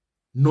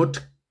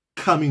not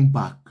coming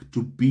back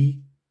to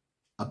be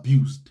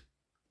abused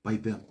by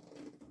them.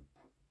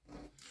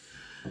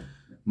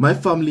 My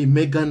family,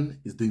 Meghan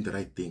is doing the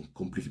right thing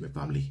completely, my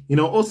family.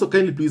 Also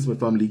kindly please, my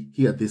family,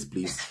 hear this,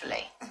 please.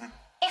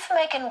 If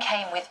Meghan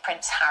came with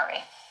Prince Harry,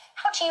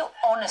 how do you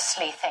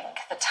honestly think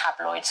the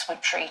tabloids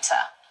would treat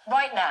her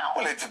right now?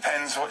 Well, it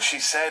depends what she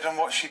said and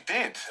what she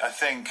did. I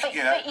think, but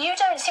you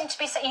don't seem to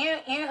be saying,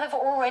 you have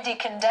already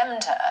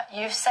condemned her.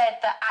 You've said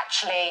that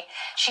actually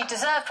she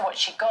deserved what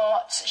she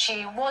got.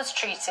 She was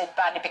treated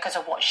badly because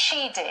of what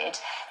she did.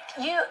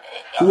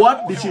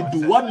 What did she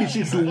do? What did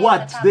she do?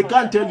 What? They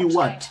can't tell you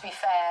what. To be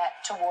fair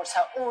towards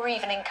her or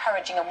even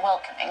encouraging and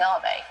welcoming,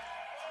 are they?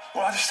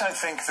 Well, I just don't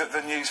think that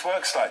the news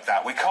works like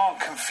that. We can't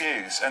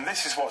confuse, and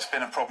this is what's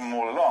been a problem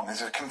all along,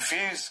 is a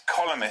confused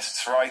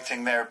columnists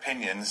writing their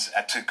opinions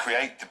to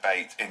create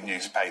debate in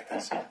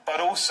newspapers, but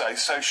also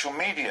social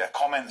media,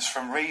 comments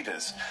from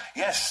readers.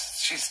 Yes,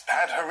 she's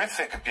had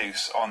horrific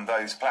abuse on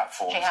those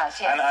platforms. She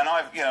has, yes. And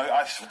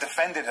I've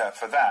defended her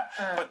for that.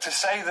 But to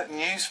say that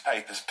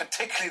newspapers,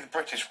 particularly the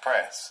British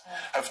press,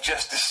 have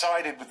just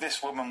decided with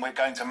this woman we're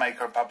going to make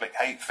her a public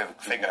hate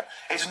figure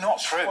is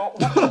not true. Well,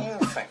 what do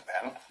you think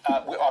then?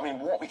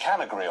 What we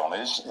can agree on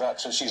is that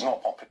she's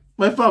not popular.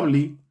 My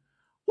family,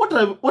 what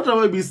have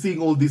I been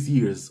seeing all these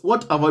years?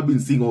 What have I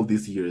been seeing all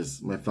these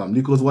years, my family?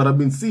 Because what I've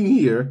been seeing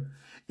here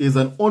is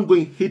an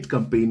ongoing hate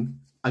campaign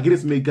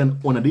against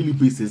Meghan on a daily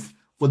basis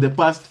for the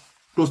past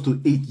close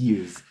to 8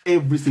 years.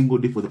 Every single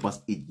day for the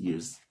past 8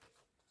 years.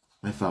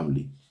 My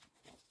family.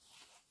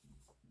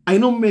 I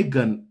know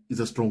Meghan is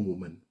a strong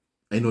woman.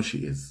 I know she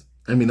is.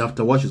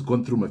 After what she's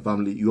gone through, my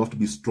family, you have to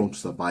be strong to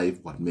survive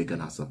what Meghan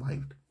has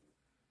survived.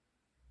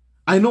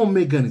 I know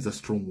Meghan is a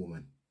strong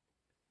woman.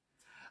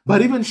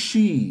 But even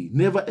she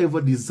never ever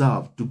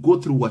deserved to go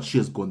through what she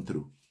has gone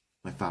through.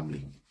 My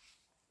family.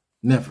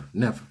 Never,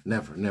 never,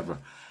 never, never.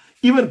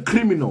 Even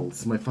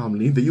criminals, my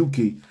family, in the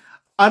UK,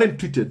 aren't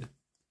treated,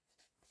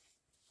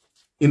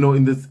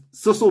 in this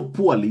so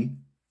poorly,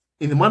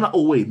 in the manner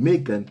or way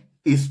Meghan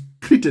is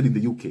treated in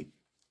the UK.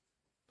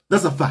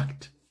 That's a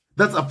fact.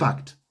 That's a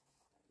fact.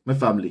 My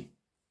family.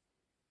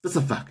 That's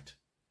a fact.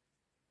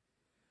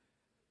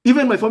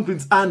 Even my friend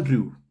Prince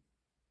Andrew,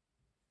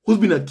 who's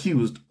been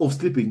accused of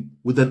sleeping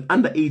with an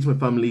underage, my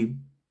family,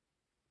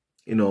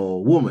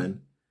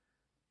 woman,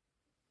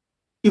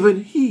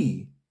 even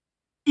he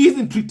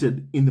isn't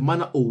treated in the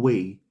manner or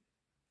way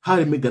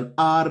Harry and Meghan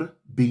are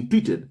being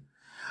treated.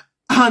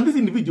 And these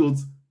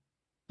individuals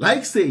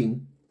like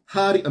saying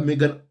Harry and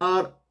Meghan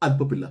are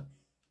unpopular.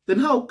 Then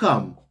how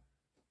come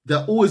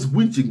they're always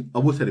whinging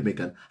about Harry and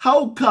Meghan?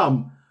 How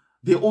come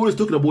they're always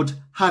talking about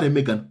Harry and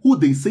Meghan, who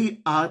they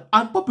say are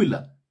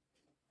unpopular?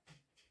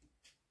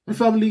 My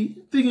family,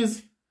 thing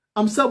is,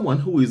 I'm someone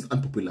who is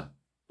unpopular.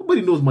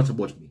 Nobody knows much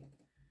about me.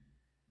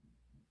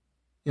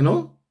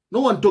 No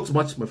one talks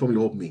much, my family,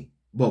 about me,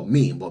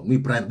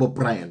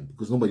 Brian,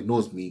 because nobody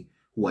knows me,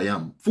 who I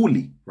am,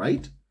 fully,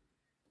 right?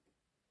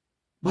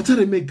 But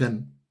Harry and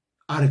Meghan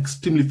are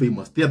extremely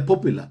famous. They are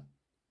popular.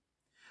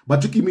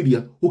 But UK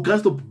media, who can't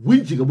stop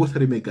whinging about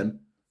Harry and Meghan,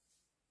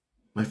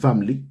 my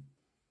family,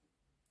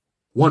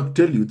 want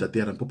to tell you that they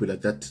are unpopular,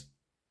 that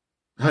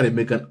Harry and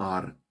Meghan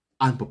are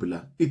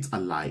unpopular. It's a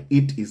lie.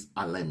 It is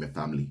a lie, my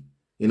family.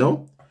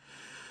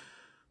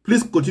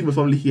 Please continue, my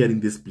family, hearing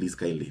this, please,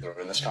 kindly.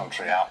 In this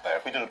country out there,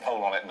 if we did a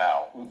poll on it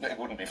now, it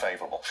wouldn't be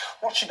favourable.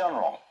 What's she done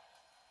wrong?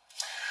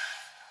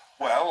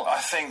 Well, I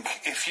think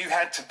if you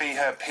had to be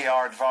her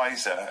PR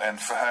advisor and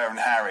for her and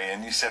Harry,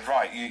 and you said,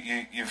 right,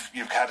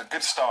 you've had a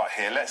good start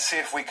here, let's see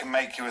if we can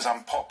make you as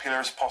unpopular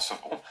as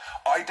possible.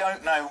 I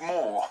don't know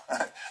more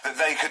that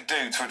they could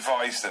do to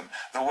advise them.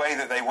 The way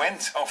that they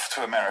went off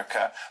to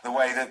America, the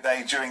way that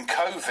they, during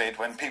COVID,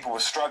 when people were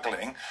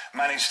struggling,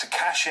 managed to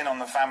cash in on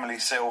the family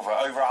silver,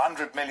 over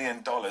 $100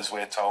 million,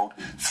 we're told,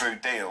 through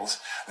deals.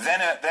 Then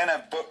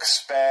a book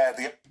spare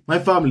the... My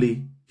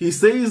family, he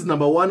says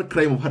number one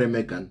crime of Harry and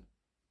Meghan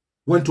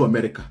went to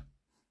America.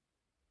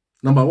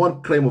 Number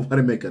one crime of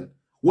Harry and Meghan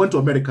went to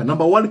America.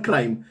 Number one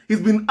crime.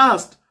 He's been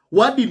asked,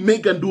 what did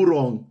Meghan do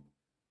wrong?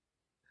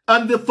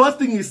 And the first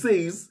thing he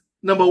says,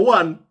 number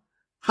one,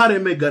 Harry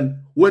and Meghan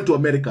went to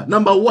America.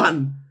 Number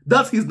one.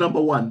 That's his number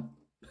one.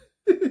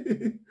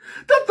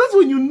 That's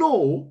when you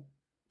know,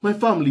 my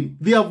family,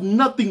 they have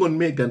nothing on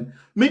Meghan.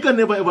 Meghan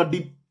never ever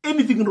did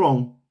anything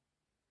wrong.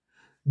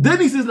 Then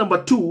he says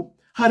number two,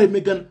 Harry and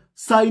Meghan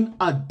signed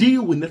a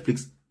deal with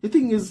Netflix. The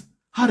thing is,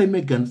 Harry and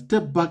Meghan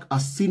stepped back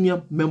as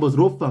senior members of the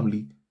royal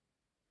family.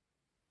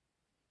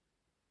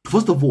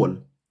 First of all,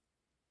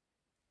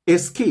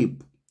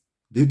 escape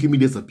the UK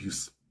media's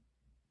abuse.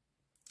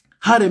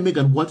 Harry and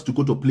Meghan wanted to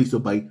go to a place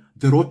whereby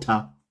the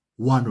Rota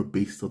were not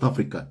based, South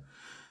Africa,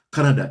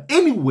 Canada,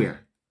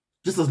 anywhere,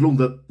 just as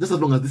long as this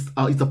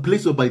is a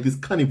place whereby this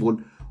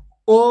carnival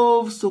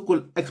of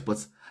so-called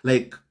experts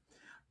like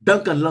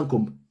Duncan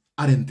Lancormbe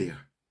aren't there.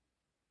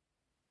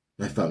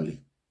 My family,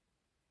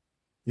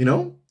 you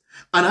know.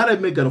 And Harry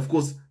and Meghan, of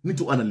course, need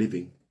to earn a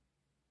living.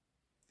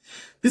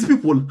 These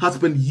people had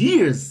spent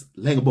years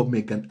lying about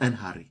Meghan and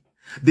Harry.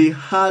 They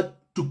had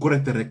to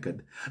correct the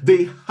record.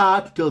 They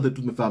had to tell the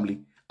truth, my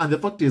family. And the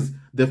fact is,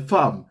 the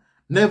firm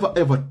never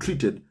ever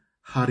treated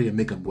Harry and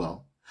Meghan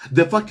well.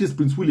 The fact is,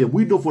 Prince William,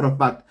 we know for a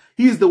fact,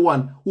 he is the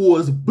one who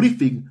was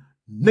briefing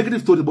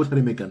negative stories about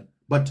Harry and Meghan.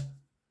 But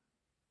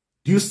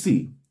do you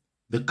see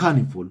the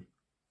carnival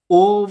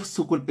of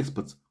so-called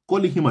experts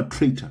calling him a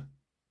traitor?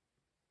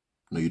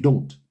 No, you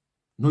don't.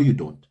 No, you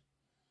don't.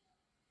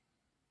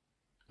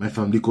 My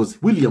family,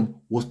 because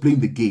William was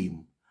playing the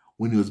game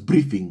when he was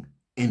briefing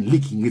and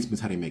leaking against Miss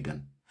Harry and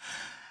Meghan.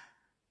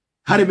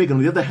 Harry and Meghan,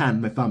 on the other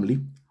hand, my family,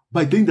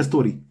 by telling the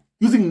story,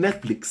 using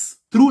Netflix,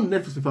 through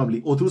Netflix, my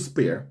family, or through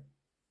Spare,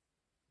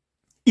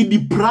 it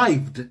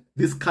deprived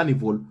this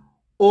carnival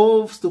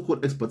of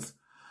so-called experts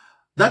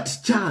that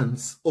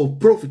chance of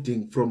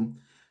profiting from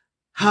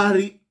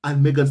Harry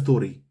and Meghan's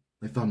story,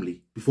 my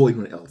family, before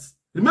anyone else.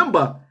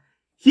 Remember,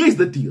 here's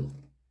the deal.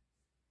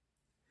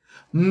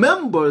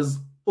 Members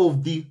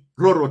of the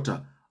Royal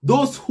Rota,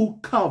 those who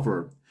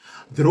cover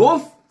the royal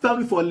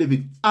family for a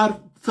living, are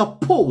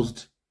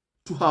supposed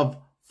to have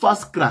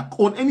first crack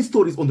on any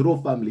stories on the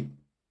royal family.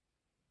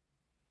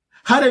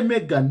 Harry and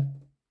Meghan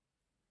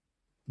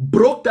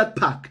broke that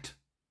pact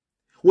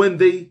when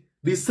they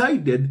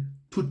decided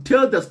to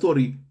tell the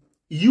story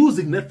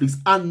using Netflix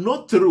and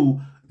not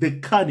through the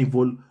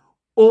carnival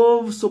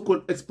of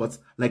so-called experts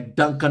like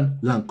Duncan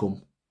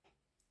Lancormbe,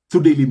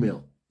 through Daily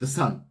Mail, The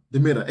Sun, The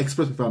Mirror,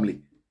 Express, my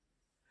family.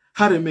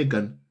 Harry and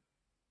Meghan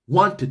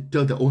wanted to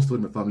tell their own story,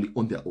 my family,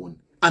 on their own.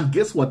 And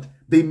guess what?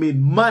 They made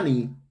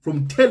money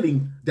from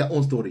telling their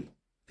own story.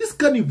 This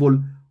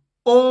carnival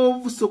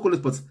of so-called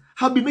experts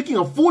have been making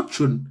a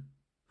fortune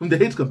from the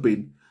hate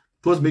campaign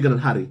towards Meghan and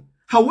Harry.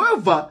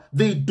 However,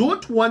 they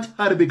don't want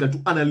Harry and Meghan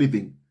to earn a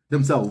living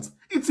themselves.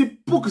 It's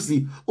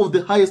hypocrisy of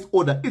the highest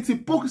order. It's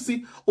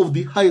hypocrisy of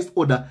the highest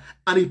order.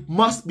 And it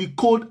must be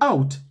called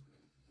out.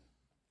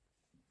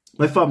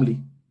 My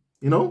family,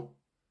 you know?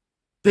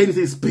 Then he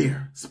says,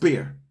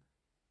 spare.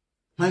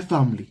 My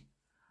family.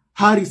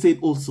 Harry said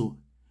also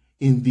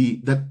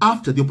that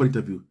after the open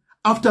interview,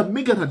 after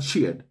Meghan had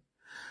shared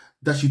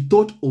that she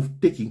thought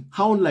of taking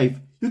her own life,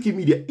 UK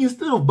media,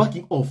 instead of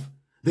backing off,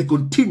 they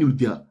continued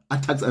their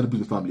attacks and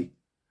abuse of the family.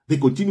 They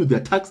continued their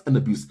attacks and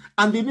abuse,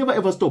 and they never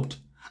ever stopped.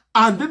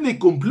 And then they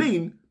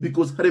complained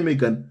because Harry and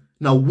Meghan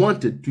now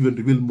wanted to even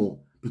reveal more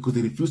because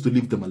they refused to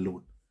leave them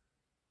alone.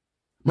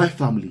 My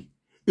family,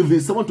 if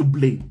there's someone to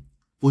blame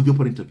for the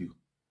open interview,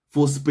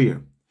 for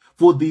Spare,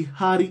 for the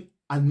Harry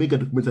and Meghan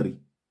documentary,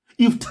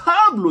 if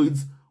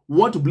tabloids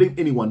want to blame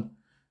anyone,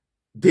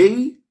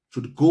 they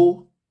should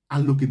go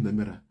and look in the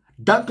mirror.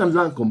 Duncan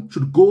Lancormbe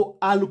should go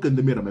and look in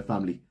the mirror, my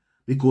family,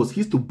 because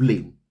he's to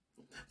blame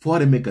for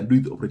Harry and Meghan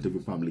doing the Oprah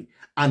interview, family.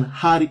 And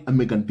Harry and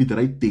Meghan did the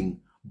right thing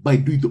by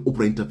doing the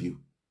Oprah interview.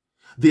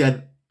 They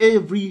had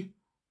every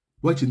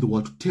right in the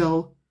world to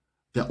tell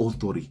their own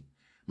story,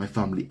 my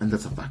family, and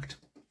that's a fact.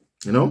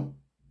 You know?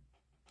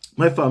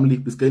 My family,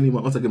 please kindly,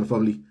 once again, my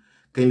family,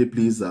 kindly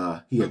please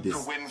hear this.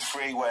 For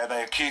Winfrey, where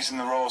they're accusing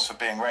the royals for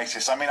being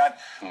racist. I mean, I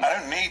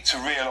don't need to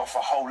reel off a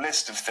whole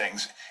list of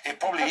things. It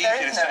probably easier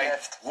to say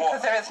what.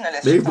 Because there is no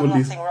list. You've done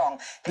nothing wrong.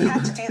 They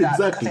had to do that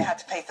because they had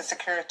to pay for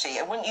security.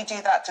 And wouldn't you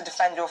do that to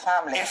defend your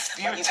family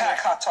when you've been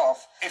cut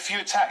off? If you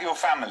attack your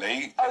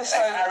family,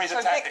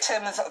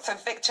 so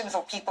victims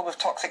or people with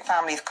toxic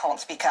families can't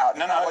speak out.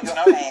 No, of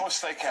course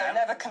they can. So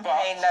never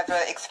complain, never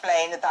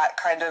explain that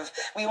kind of.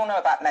 We all know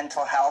about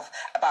mental health,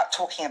 about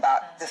talking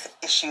about these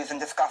issues and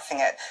discussing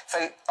it.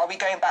 So are we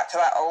going back to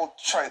that old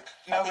trope?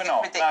 No, we're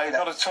not. No,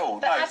 not at all.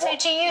 But No,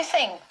 Ateh, do you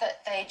think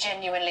that they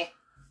genuinely...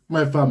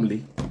 My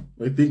family,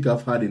 I think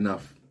I've had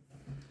enough.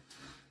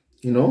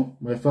 You know,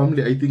 my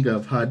family, I think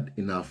I've had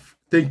enough.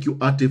 Thank you,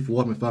 Ateh, for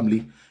what my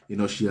family, you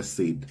know, she has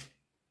said.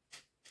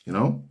 You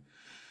know,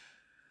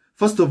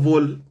 first of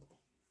all,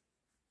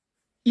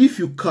 if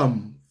you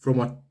come from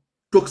a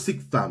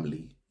toxic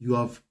family, you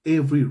have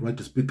every right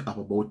to speak up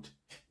about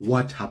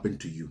what happened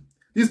to you.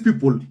 These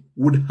people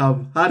would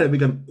have had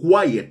Meghan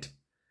quiet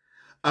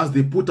as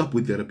they put up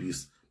with their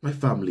abuse. My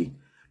family,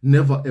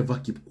 never ever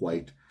keep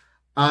quiet.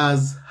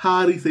 As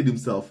Harry said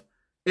himself,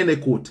 and I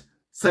quote,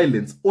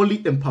 silence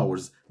only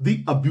empowers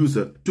the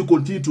abuser to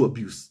continue to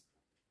abuse.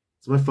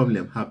 So my family,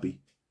 I'm happy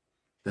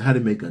that Harry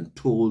and Meghan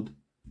told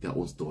their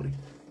own story.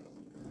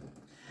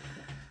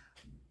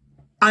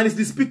 And it's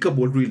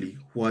despicable, really,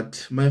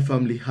 what my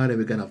family, Harry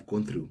and Meghan, have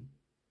gone through.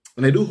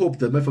 And I do hope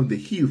that my family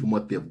heal from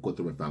what they have gone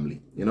through, my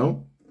family, you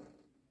know?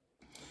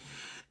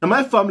 And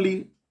my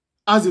family,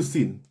 as you've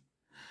seen,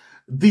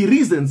 the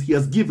reasons he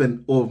has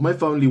given of my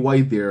family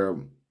why they're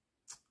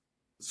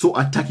so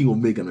attacking of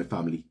Meghan, my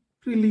family,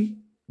 really,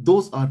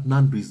 those are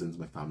non-reasons,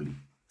 my family.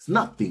 It's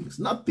nothing. It's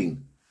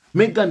nothing.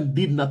 Meghan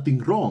did nothing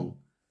wrong.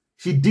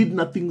 She did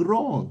nothing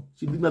wrong.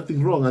 She did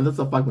nothing wrong. And that's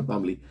a fact, my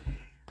family.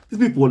 These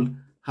people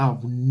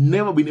have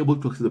never been able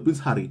to accept that Prince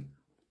Harry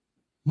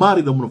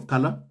married a woman of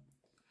color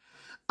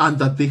and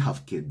that they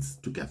have kids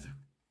together.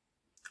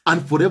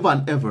 And forever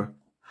and ever,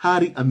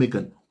 Harry and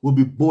Meghan will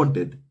be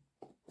bonded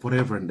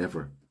forever and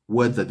ever.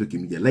 Whether the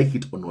media like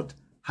it or not,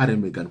 Harry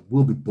and Meghan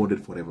will be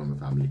bonded forever, my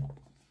family.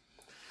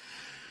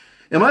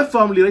 And my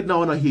family, right now,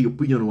 I want to hear your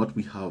opinion on what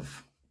we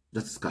have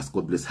just discussed.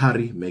 God bless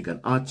Harry, Meghan,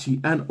 Archie,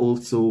 and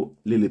also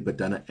Lily,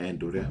 Bedana, and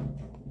Doria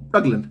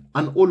Ragland.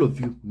 And all of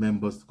you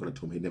members, God at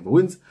home, he never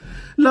wins.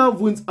 Love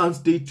wins, and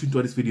stay tuned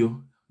to this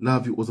video.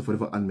 Love you also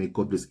forever, and may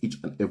God bless each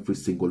and every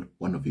single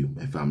one of you,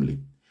 my family.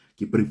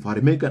 Keep praying for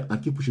Harry, Meghan,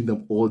 and keep wishing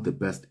them all the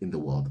best in the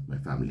world, my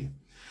family.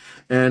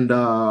 And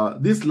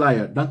this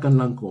liar, Duncan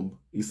Lancormbe,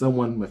 is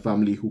someone, my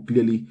family, who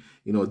clearly,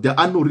 you know, there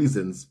are no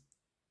reasons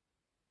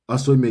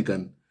as to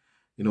Meghan,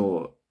 you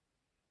know,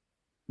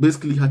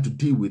 basically had to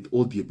deal with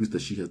all the abuse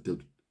that she has dealt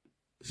with.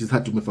 She's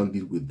had to, my family,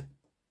 deal with.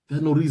 There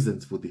are no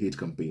reasons for the hate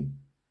campaign,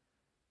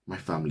 my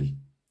family.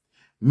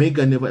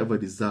 Meghan never ever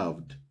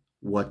deserved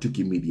what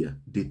Tuki Media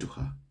did to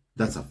her.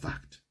 That's a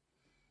fact.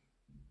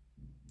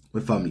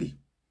 My family,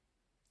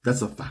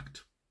 that's a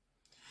fact.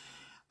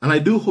 And I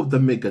do hope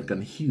that Meghan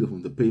can heal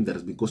from the pain that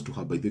has been caused to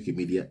her by Duchess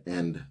Media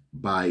and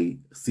by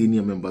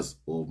senior members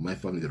of my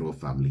family, the royal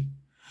family.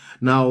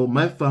 Now,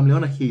 my family, I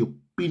want to hear your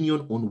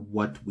opinion on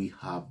what we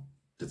have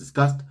just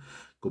discussed.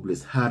 God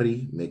bless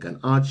Harry, Meghan,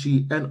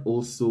 Archie, and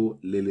also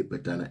Lily,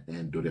 Bedana,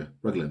 and Doria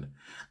Ragland.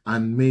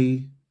 And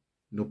may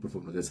no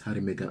perform against Harry,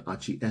 Meghan,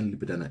 Archie, and Lily,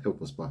 Bedana ever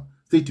prosper.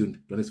 Stay tuned to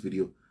the next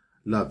video.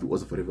 Love you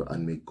also forever,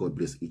 and may God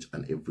bless each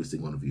and every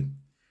single one of you.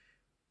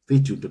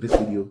 Stay tuned to this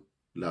video.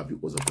 Love you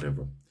also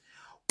forever.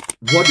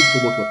 What is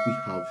about what we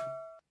have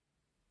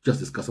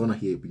just discussed? I want to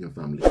hear your opinion,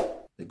 family.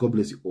 May God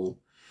bless you all,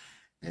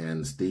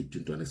 and stay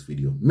tuned to the next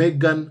video.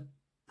 Meghan,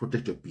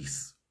 protect your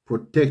peace.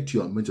 Protect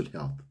your mental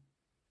health.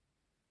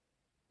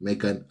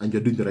 Meghan, and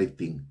you're doing the right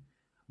thing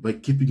by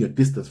keeping your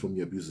distance from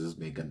your abusers,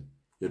 Meghan.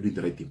 You're doing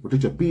the right thing.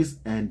 Protect your peace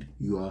and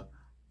your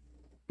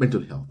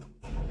mental health.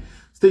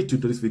 Stay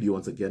tuned to this video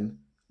once again.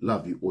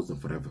 Love you also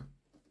forever.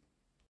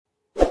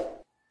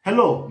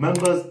 Hello,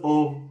 members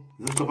of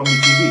Zesco Family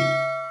TV.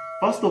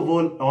 First of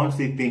all, I want to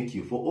say thank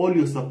you for all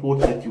your support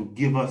that you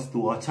give us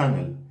to our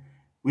channel.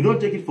 We don't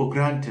take it for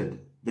granted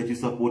that you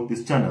support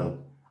this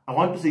channel. I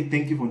want to say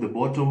thank you from the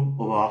bottom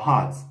of our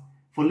hearts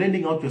for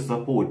lending out your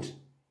support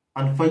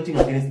and fighting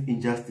against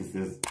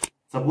injustices,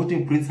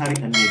 supporting Prince Harry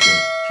and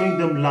Meghan, showing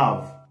them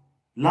love.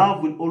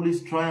 Love will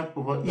always triumph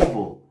over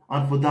evil,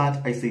 and for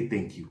that I say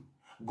thank you.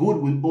 Good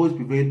will always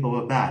prevail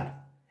over bad.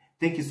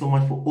 Thank you so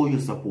much for all your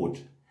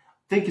support.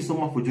 Thank you so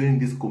much for joining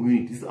this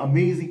community, this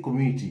amazing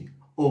community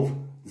of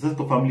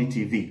Zesco Family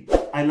TV.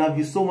 I love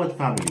you so much,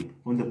 family,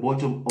 from the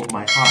bottom of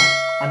my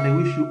heart, and I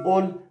wish you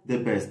all the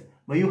best.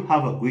 May you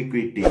have a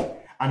great day,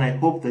 and I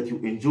hope that you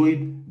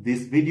enjoyed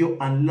this video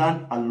and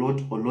learned a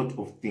lot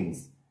of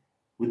things.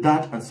 With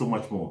that and so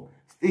much more,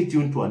 stay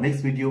tuned to our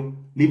next video.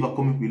 Leave a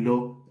comment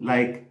below,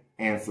 like,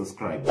 and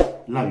subscribe.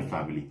 Love you,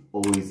 family,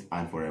 always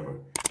and forever.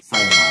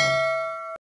 Sayonara.